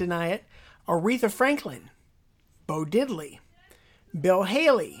 can't deny it. Aretha Franklin. Bo Diddley. Bill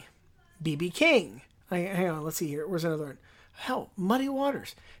Haley. B.B. King. Hang on, let's see here. Where's another one? Hell, Muddy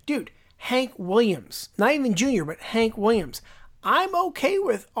Waters. Dude, Hank Williams. Not even Junior, but Hank Williams. I'm okay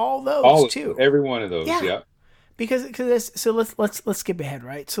with all those too. Every one of those, yeah. Because so let's skip ahead,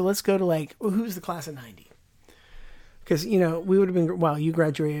 right? So let's go to like who's the class of 90? Because we would have been you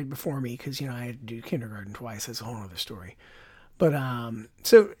graduated before me because I had to do kindergarten twice. That's a whole other story. But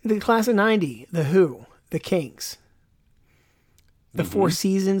so the class of 90, the Who, the Kinks, the Four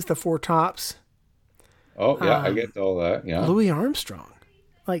Seasons, the Four Tops. Oh yeah, I get all that. Yeah, Louis Armstrong,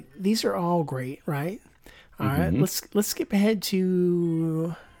 like these are all great, right? All right, let's skip ahead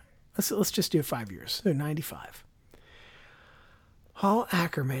to let's just do 5 years. So 95. Hall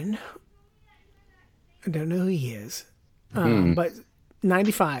Ackerman. I don't know who he is, but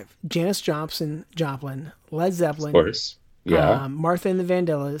 95. Janis Joplin, Led Zeppelin, of course, yeah. Martha and the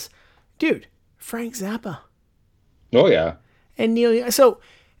Vandellas, dude. Frank Zappa. Oh yeah, and Neil Young. So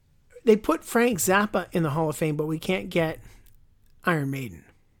they put Frank Zappa in the Hall of Fame, but we can't get Iron Maiden.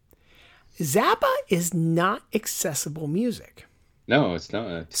 Zappa is not accessible music. No, it's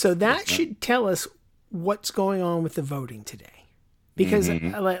not. So that should tell us what's going on with the voting today. Because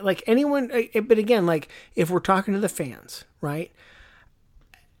like anyone, but again, like if we're talking to the fans, right?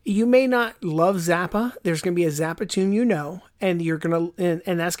 You may not love Zappa. There's going to be a Zappa tune, and you're going to,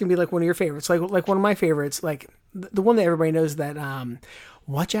 and that's going to be like one of your favorites. Like one of my favorites, like the one that everybody knows that,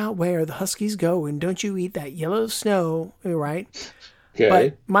 watch out where the Huskies go and don't you eat that yellow snow, right? Okay.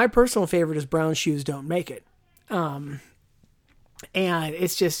 But my personal favorite is Brown Shoes Don't Make It. And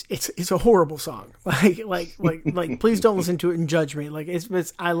it's just, it's a horrible song. Like, please don't listen to it and judge me. Like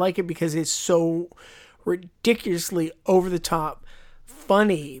I like it because it's so ridiculously over the top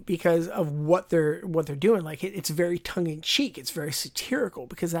funny because of what they're doing. Like it's very tongue in cheek. It's very satirical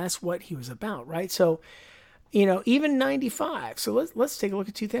because that's what he was about. Right. So, even 95. So let's take a look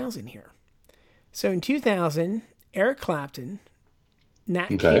at 2000 here. So in 2000, Eric Clapton, Nat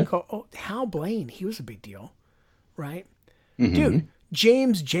King Cole, Hal Blaine, he was a big deal, right? Dude,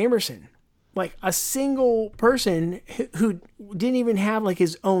 James Jamerson, like a single person who didn't even have like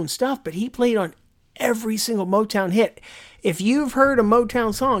his own stuff, but he played on every single Motown hit. If you've heard a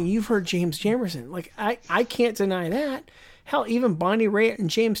Motown song, you've heard James Jamerson. Like I can't deny that. Hell, even Bonnie Raitt and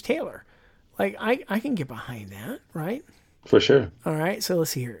James Taylor. Like, I can get behind that, right? For sure. All right, so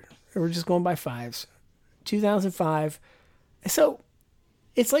let's see here. We're just going by fives. 2005. So,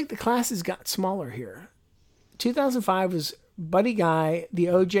 it's like the classes got smaller here. 2005 was Buddy Guy, the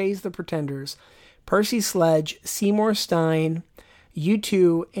OJs, the Pretenders, Percy Sledge, Seymour Stein,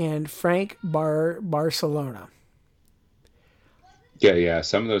 U2, and Frank Barcelona. Yeah.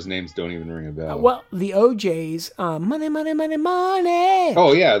 Some of those names don't even ring a bell. Well, the OJs, money, money, money, money.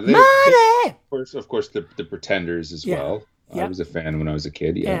 Oh yeah, money. Of course, the Pretenders as well. Yep. I was a fan when I was a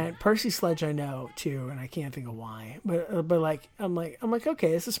kid. Yeah, and Percy Sledge I know too, and I can't think of why. But like I'm like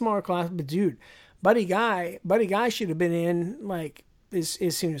okay, it's a smaller class, but dude, Buddy Guy should have been in like as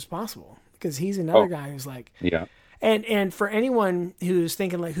soon as possible because he's another guy who's like yeah. And for anyone who's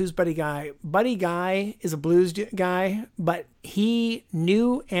thinking like, who's Buddy Guy? Buddy Guy is a blues guy, but he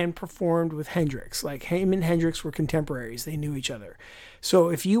knew and performed with Hendrix. Like him and Hendrix were contemporaries. They knew each other. So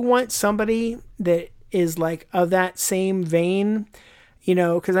if you want somebody that is like of that same vein,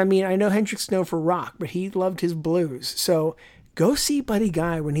 because I know Hendrix known for rock, but he loved his blues. So go see Buddy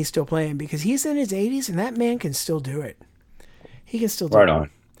Guy when he's still playing because he's in his 80s and that man can still do it. He can still do it. Right on.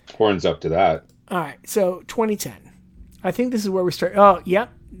 Horns up to that. All right. So 2010. I think this is where we start. Oh,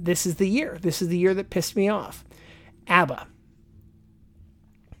 yep. This is the year. This is the year that pissed me off. ABBA.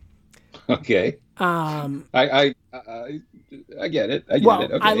 Okay. I get it. I get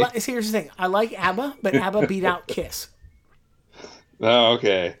it. Okay. See, here's the thing. I like ABBA, but ABBA beat out Kiss. Oh,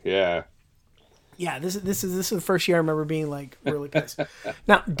 okay. Yeah. Yeah, this is the first year I remember being like really pissed.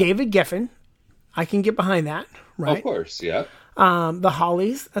 Now, David Geffen, I can get behind that, right? Of course, yeah. The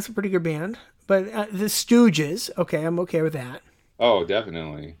Hollies, that's a pretty good band. But the Stooges, okay, I'm okay with that. Oh,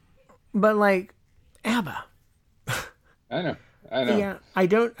 definitely. But like ABBA. I know. Yeah, I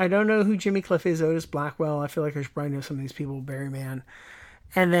don't know who Jimmy Cliff is. Otis Blackwell. I feel like I should probably know some of these people. Barry Mann.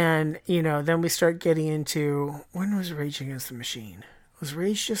 And then then we start getting into, when was Rage Against the Machine? Was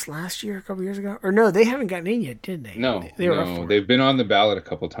Rage just last year, a couple years ago? Or no, they haven't gotten in yet, did they? No, they've been on the ballot a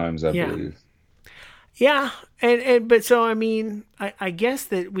couple times, I believe. Yeah, but so I mean, I guess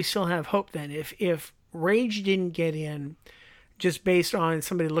that we still have hope then. If Rage didn't get in, just based on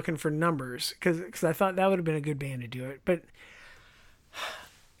somebody looking for numbers, because I thought that would have been a good band to do it. But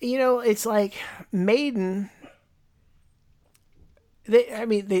it's like Maiden.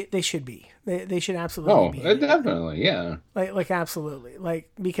 They should be. They should absolutely be. Oh, definitely, yeah. Like absolutely.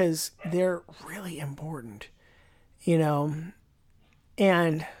 Like, because they're really important,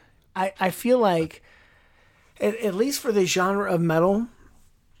 And I feel like, at least for the genre of metal,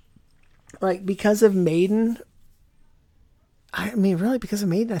 like, because of Maiden, really because of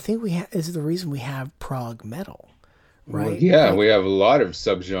Maiden, I think is the reason we have prog metal. Right? Well, yeah, we have a lot of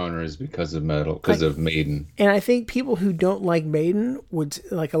subgenres because of metal, because of Maiden. And I think people who don't like Maiden would,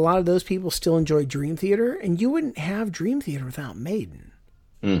 like, a lot of those people still enjoy Dream Theater, and you wouldn't have Dream Theater without Maiden.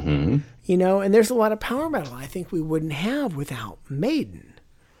 Mm-hmm. And there's a lot of power metal I think we wouldn't have without Maiden.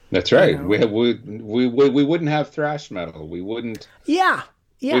 That's right. We wouldn't have thrash metal. We wouldn't. Yeah.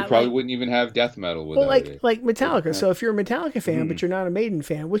 We probably wouldn't even have death metal without it. Like Metallica. Yeah. So if you're a Metallica fan, but you're not a Maiden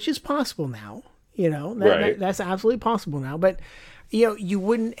fan, which is possible now. That's absolutely possible now. But, you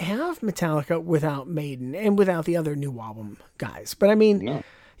wouldn't have Metallica without Maiden and without the other new album guys. But I mean, no.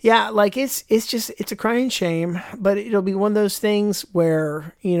 Yeah, like it's a crying shame, but it'll be one of those things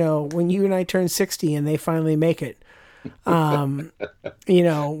where, when you and I turn 60 and they finally make it, we'll be and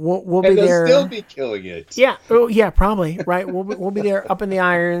there. They'll still be killing it. Yeah. Oh, yeah, probably. Right. We'll be there up in the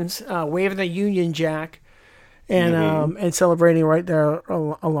irons, waving the Union Jack and celebrating right there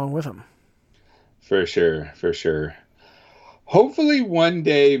along with them. For sure. Hopefully one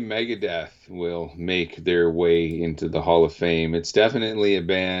day Megadeth will make their way into the Hall of Fame. It's definitely a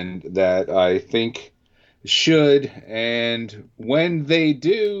band that I think should, and when they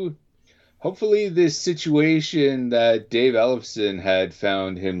do, hopefully this situation that Dave Ellefson had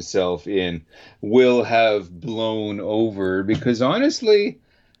found himself in will have blown over, because honestly,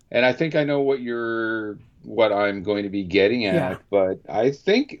 and I think I know what I'm going to be getting at, but I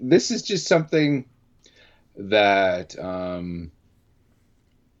think this is just something that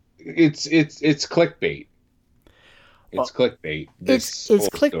it's clickbait. It's clickbait. It's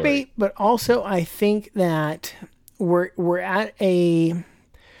clickbait, story. But also I think that we're at a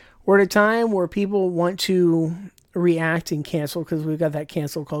time where people want to react and cancel, because we've got that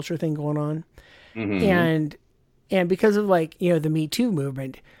cancel culture thing going on, and because of the Me Too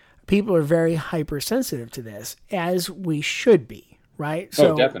movement, people are very hypersensitive to this, as we should be. Right.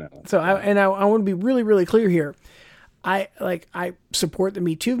 So, definitely. So I want to be really, really clear here. I support the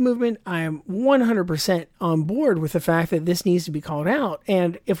Me Too movement. I am 100% on board with the fact that this needs to be called out.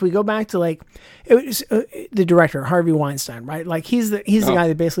 And if we go back to it was, the director, Harvey Weinstein, right? Like he's the guy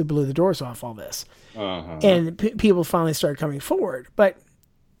that basically blew the doors off all this. And people finally started coming forward. But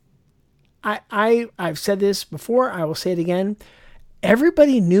I've said this before. I will say it again.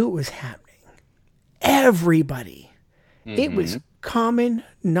 Everybody knew it was happening. Everybody. It was common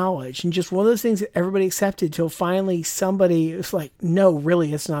knowledge, and just one of those things that everybody accepted till finally somebody was like, no,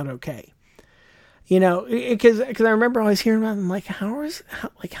 really, it's not okay. Because I remember always hearing about them, like, how is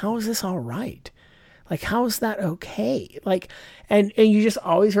this all right? Like, how is that okay? Like, and you just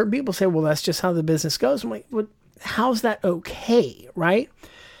always heard people say, well, that's just how the business goes. I'm like, well, how's that okay? Right.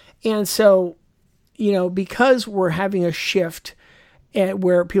 And so, because we're having a shift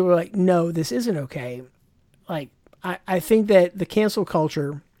where people are like, no, this isn't okay. Like, I think that the cancel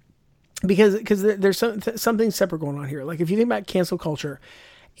culture, because there's something separate going on here. Like, if you think about cancel culture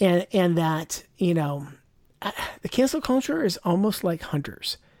and that, the cancel culture is almost like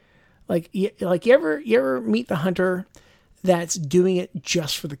hunters. Like you ever meet the hunter that's doing it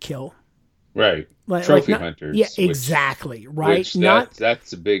just for the kill? Right. Trophy hunters. Yeah, exactly. Right.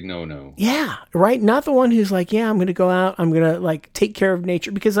 That's a big no-no. Yeah. Right. Not the one who's like, yeah, I'm going to go out, I'm going to take care of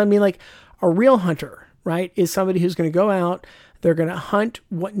nature. Because a real hunter, right, is somebody who's going to go out, they're going to hunt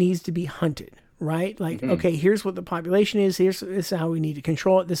what needs to be hunted, right? Like, okay, here's what the population is. This is how we need to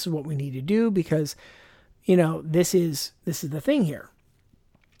control it. This is what we need to do because, you know, this is the thing here.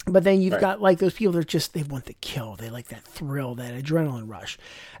 But then you've got like those people that they want the kill. They like that thrill, that adrenaline rush.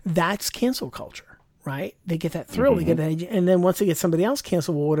 That's cancel culture, right? They get that thrill, they get that, and then once they get somebody else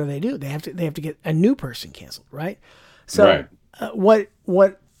canceled, well, what do? They have to get a new person canceled, right? So what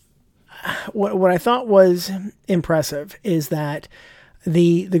I thought was impressive is that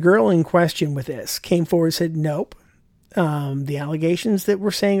the girl in question with this came forward and said, nope, the allegations that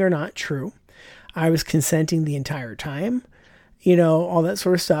we're saying are not true. I was consenting the entire time, you know, all that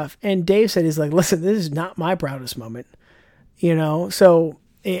sort of stuff. And Dave said, he's like, listen, this is not my proudest moment, you know? So,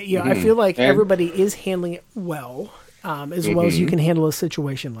 you know, I feel like everybody is handling it well, as well as you can handle a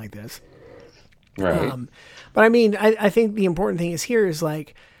situation like this. Right. But I mean, I think the important thing is here is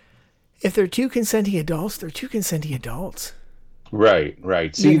like, if they're two consenting adults, they're two consenting adults. Right.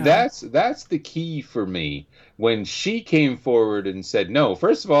 See, You know? that's the key for me. When she came forward and said, no,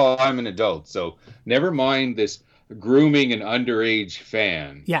 first of all, I'm an adult, so never mind this grooming an underage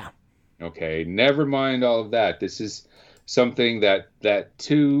fan. Yeah. Okay, never mind all of that. This is something that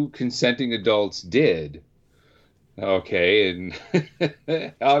two consenting adults did. Okay, and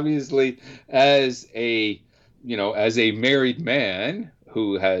obviously as a married man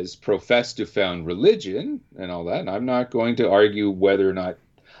who has professed to found religion and all that, and I'm not going to argue whether or not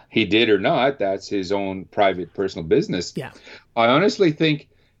he did or not. That's his own private personal business. Yeah. I honestly think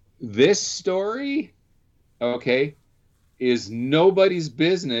this story, okay, is nobody's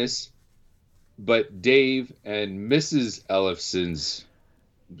business but Dave and Mrs. Ellefson's,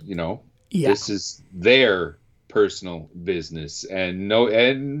 you know. Yeah. This is their personal business and no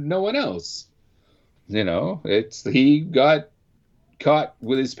one else. You know, he got caught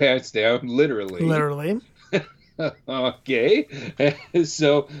with his pants down, literally. Okay,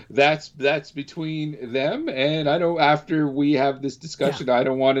 so that's between them, and I don't. After we have this discussion, I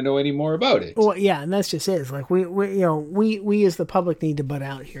don't want to know any more about it. Well, yeah, and that's just it. It's like we as the public need to butt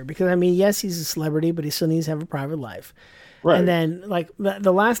out here because I mean, yes, he's a celebrity, but he still needs to have a private life. Right. And then, like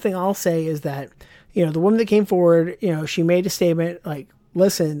the last thing I'll say is that the woman that came forward, she made a statement like,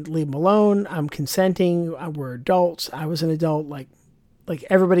 "Listen, leave him alone. I'm consenting. We're adults. I was an adult. Like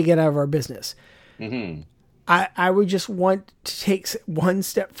everybody get out of our business." Mm-hmm. I would just want to take one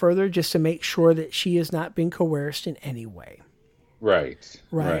step further just to make sure that she is not being coerced in any way. Right.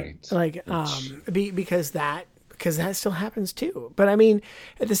 Like, because that still happens too. But I mean,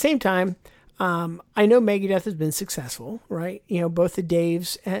 at the same time, I know Megadeth has been successful, right? Both the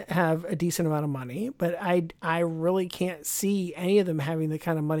Daves have a decent amount of money, but I really can't see any of them having the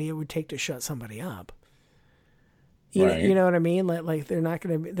kind of money it would take to shut somebody up. You know what I mean? Like they're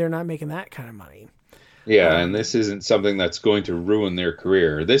not making that kind of money. Yeah, and this isn't something that's going to ruin their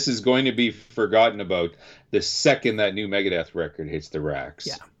career. This is going to be forgotten about the second that new Megadeth record hits the racks.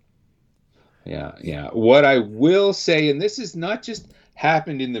 Yeah. What I will say, and this has not just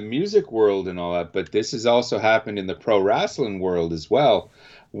happened in the music world and all that, but this has also happened in the pro wrestling world as well.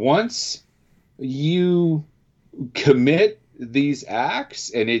 Once you commit these acts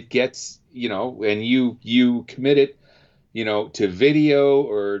and it gets, and you commit it, to video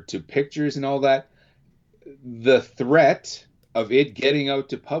or to pictures and all that, the threat of it getting out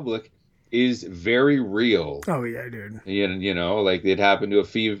to public is very real. Oh yeah, dude. Like it happened to a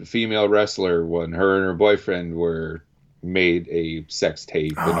female wrestler when her and her boyfriend made a sex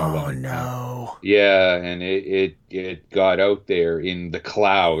tape and all that. Oh no. Yeah, and it got out there in the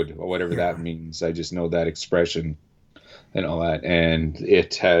cloud or whatever that means. I just know that expression and all that, and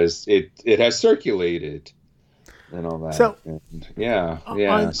it has circulated. And all that. So,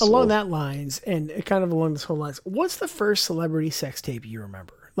 along that lines, and kind of along this whole lines, what's the first celebrity sex tape you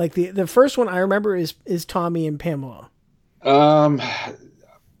remember? Like the first one I remember is Tommy and Pamela.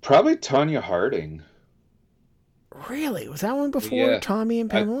 Probably Tonya Harding. Really? Was that one before Tommy and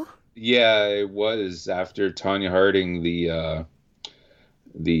Pamela? It was after Tonya Harding. The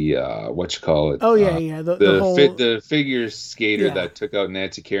what you call it? Oh yeah. The figure skater that took out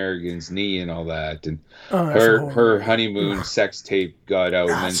Nancy Kerrigan's knee and all that, and her honeymoon sex tape got out,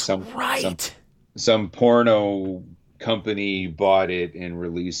 and then some porno company bought it and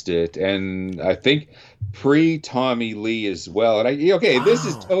released it, and I think pre-Tommy Lee as well. And this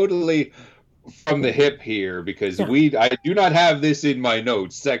is totally from the hip here because I do not have this in my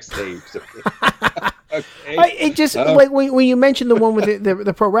notes. Sex tapes. Okay. It just like when you mentioned the one with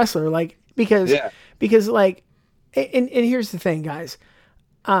the pro wrestler, like because like, and here's the thing, guys,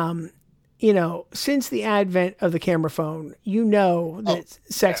 since the advent of the camera phone, that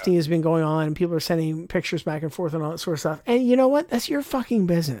sexting has been going on and people are sending pictures back and forth and all that sort of stuff. And you know what? That's your fucking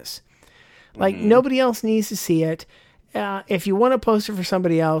business. Like, nobody else needs to see it. If you want to post it for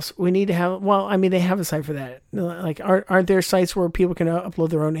somebody else, we need to have, well, I mean, they have a site for that. Like, aren't there sites where people can upload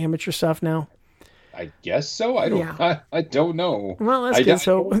their own amateur stuff now? I guess so. I don't know. Well, that's good.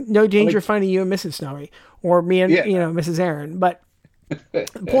 So no danger finding you and Mrs. Snowy or me and, Mrs. Aaron. But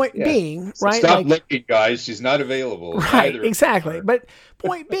point being, so right? Stop looking, guys. She's not available. Right, exactly. But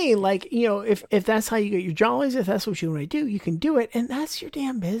point being, like, if that's how you get your jollies, if that's what you want to do, you can do it. And that's your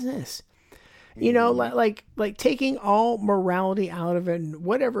damn business. Like taking all morality out of it and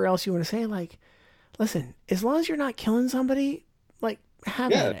whatever else you want to say, like, listen, as long as you're not killing somebody, like,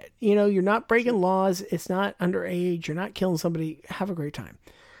 have at it. You're not breaking laws. It's not underage. You're not killing somebody. Have a great time.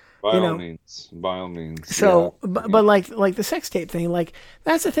 By all means. So, but like the sex tape thing, like,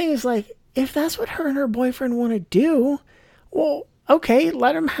 that's the thing is, like, if that's what her and her boyfriend want to do, well, okay,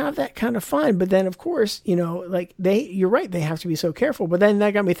 let them have that kind of fun. But then, of course, like, you're right. They have to be so careful. But then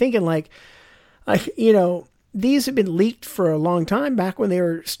that got me thinking, like, these have been leaked for a long time, back when they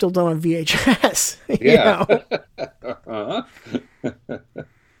were still done on VHS.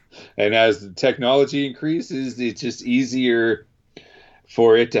 And as the technology increases, it's just easier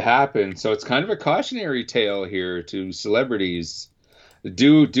for it to happen. So it's kind of a cautionary tale here to celebrities.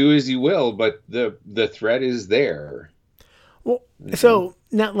 Do as you will, but the threat is there. Well, so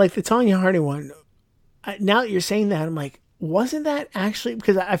now, like the Tanya Harding one, now that you're saying that, I'm like, wasn't that actually,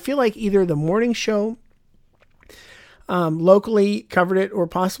 because I feel like either the morning show locally covered it, or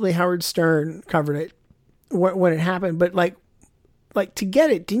possibly Howard Stern covered it when it happened. But like to get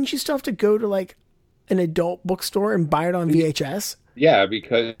it, didn't you still have to go to like an adult bookstore and buy it on VHS? Yeah,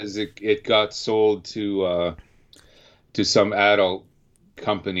 because it got sold to some adult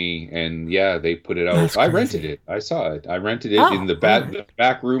company, and they put it out. I rented it. I saw it. I rented it in the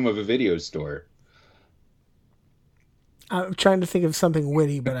back room of a video store. I'm trying to think of something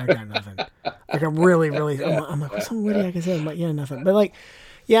witty, but I got nothing. Like, I'm really, I'm like, what's something witty I can say? I'm like, nothing. But like,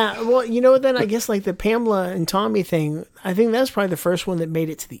 well, then I guess like the Pamela and Tommy thing, I think that's probably the first one that made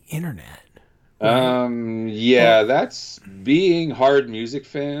it to the internet. Right? That's being hard music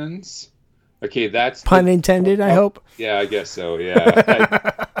fans. Okay, that's pun intended, I hope. Yeah, I guess so.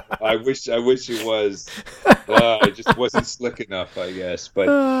 Yeah. I wish it was. I just wasn't slick enough, I guess. But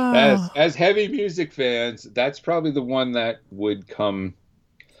as heavy music fans, that's probably the one that would come,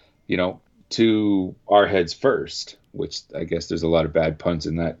 to our heads first. Which I guess there's a lot of bad puns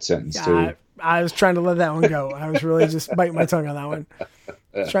in that sentence too. I was trying to let that one go. I was really just biting my tongue on that one.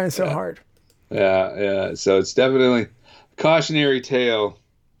 I was trying so hard. Yeah. So it's definitely a cautionary tale.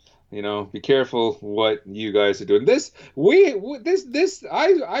 Be careful what you guys are doing. I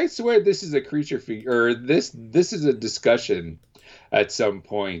swear this is a creature feed, or this is a discussion at some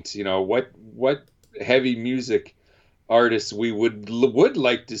point. What heavy music artists we would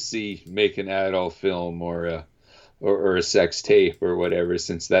like to see make an adult film or a sex tape or whatever,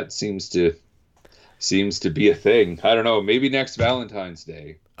 since that seems to be a thing. I don't know. Maybe next Valentine's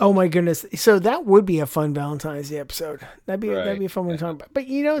Day. Oh my goodness! So that would be a fun Valentine's Day episode. That'd be a fun one to talk about. But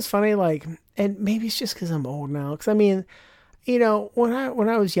it's funny, like, and maybe it's just because I'm old now. Because I mean, when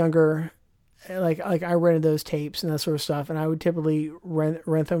I was younger, like I rented those tapes and that sort of stuff, and I would typically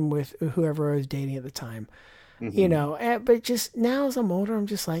rent them with whoever I was dating at the time. Mm-hmm. But just now as I'm older, I'm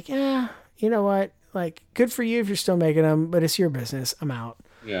just like, you know what? Like, good for you if you're still making them, but it's your business. I'm out.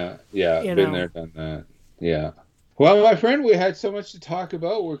 Yeah. Been there, done that. Yeah. Well, my friend, we had so much to talk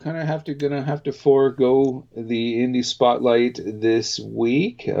about. We're kind of gonna have to forego the indie spotlight this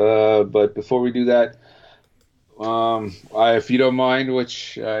week. But before we do that, if you don't mind,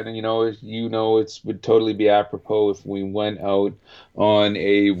 which it would totally be apropos if we went out on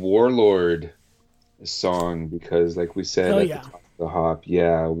a Warlord song, because, like we said at the top of the hop,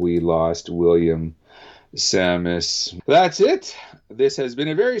 we lost William Samus. That's it. This has been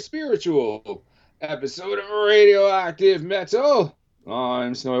a very spiritual episode of Radioactive Metal.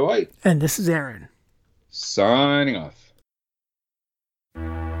 I'm Snowy White. And this is Aaron. Signing off.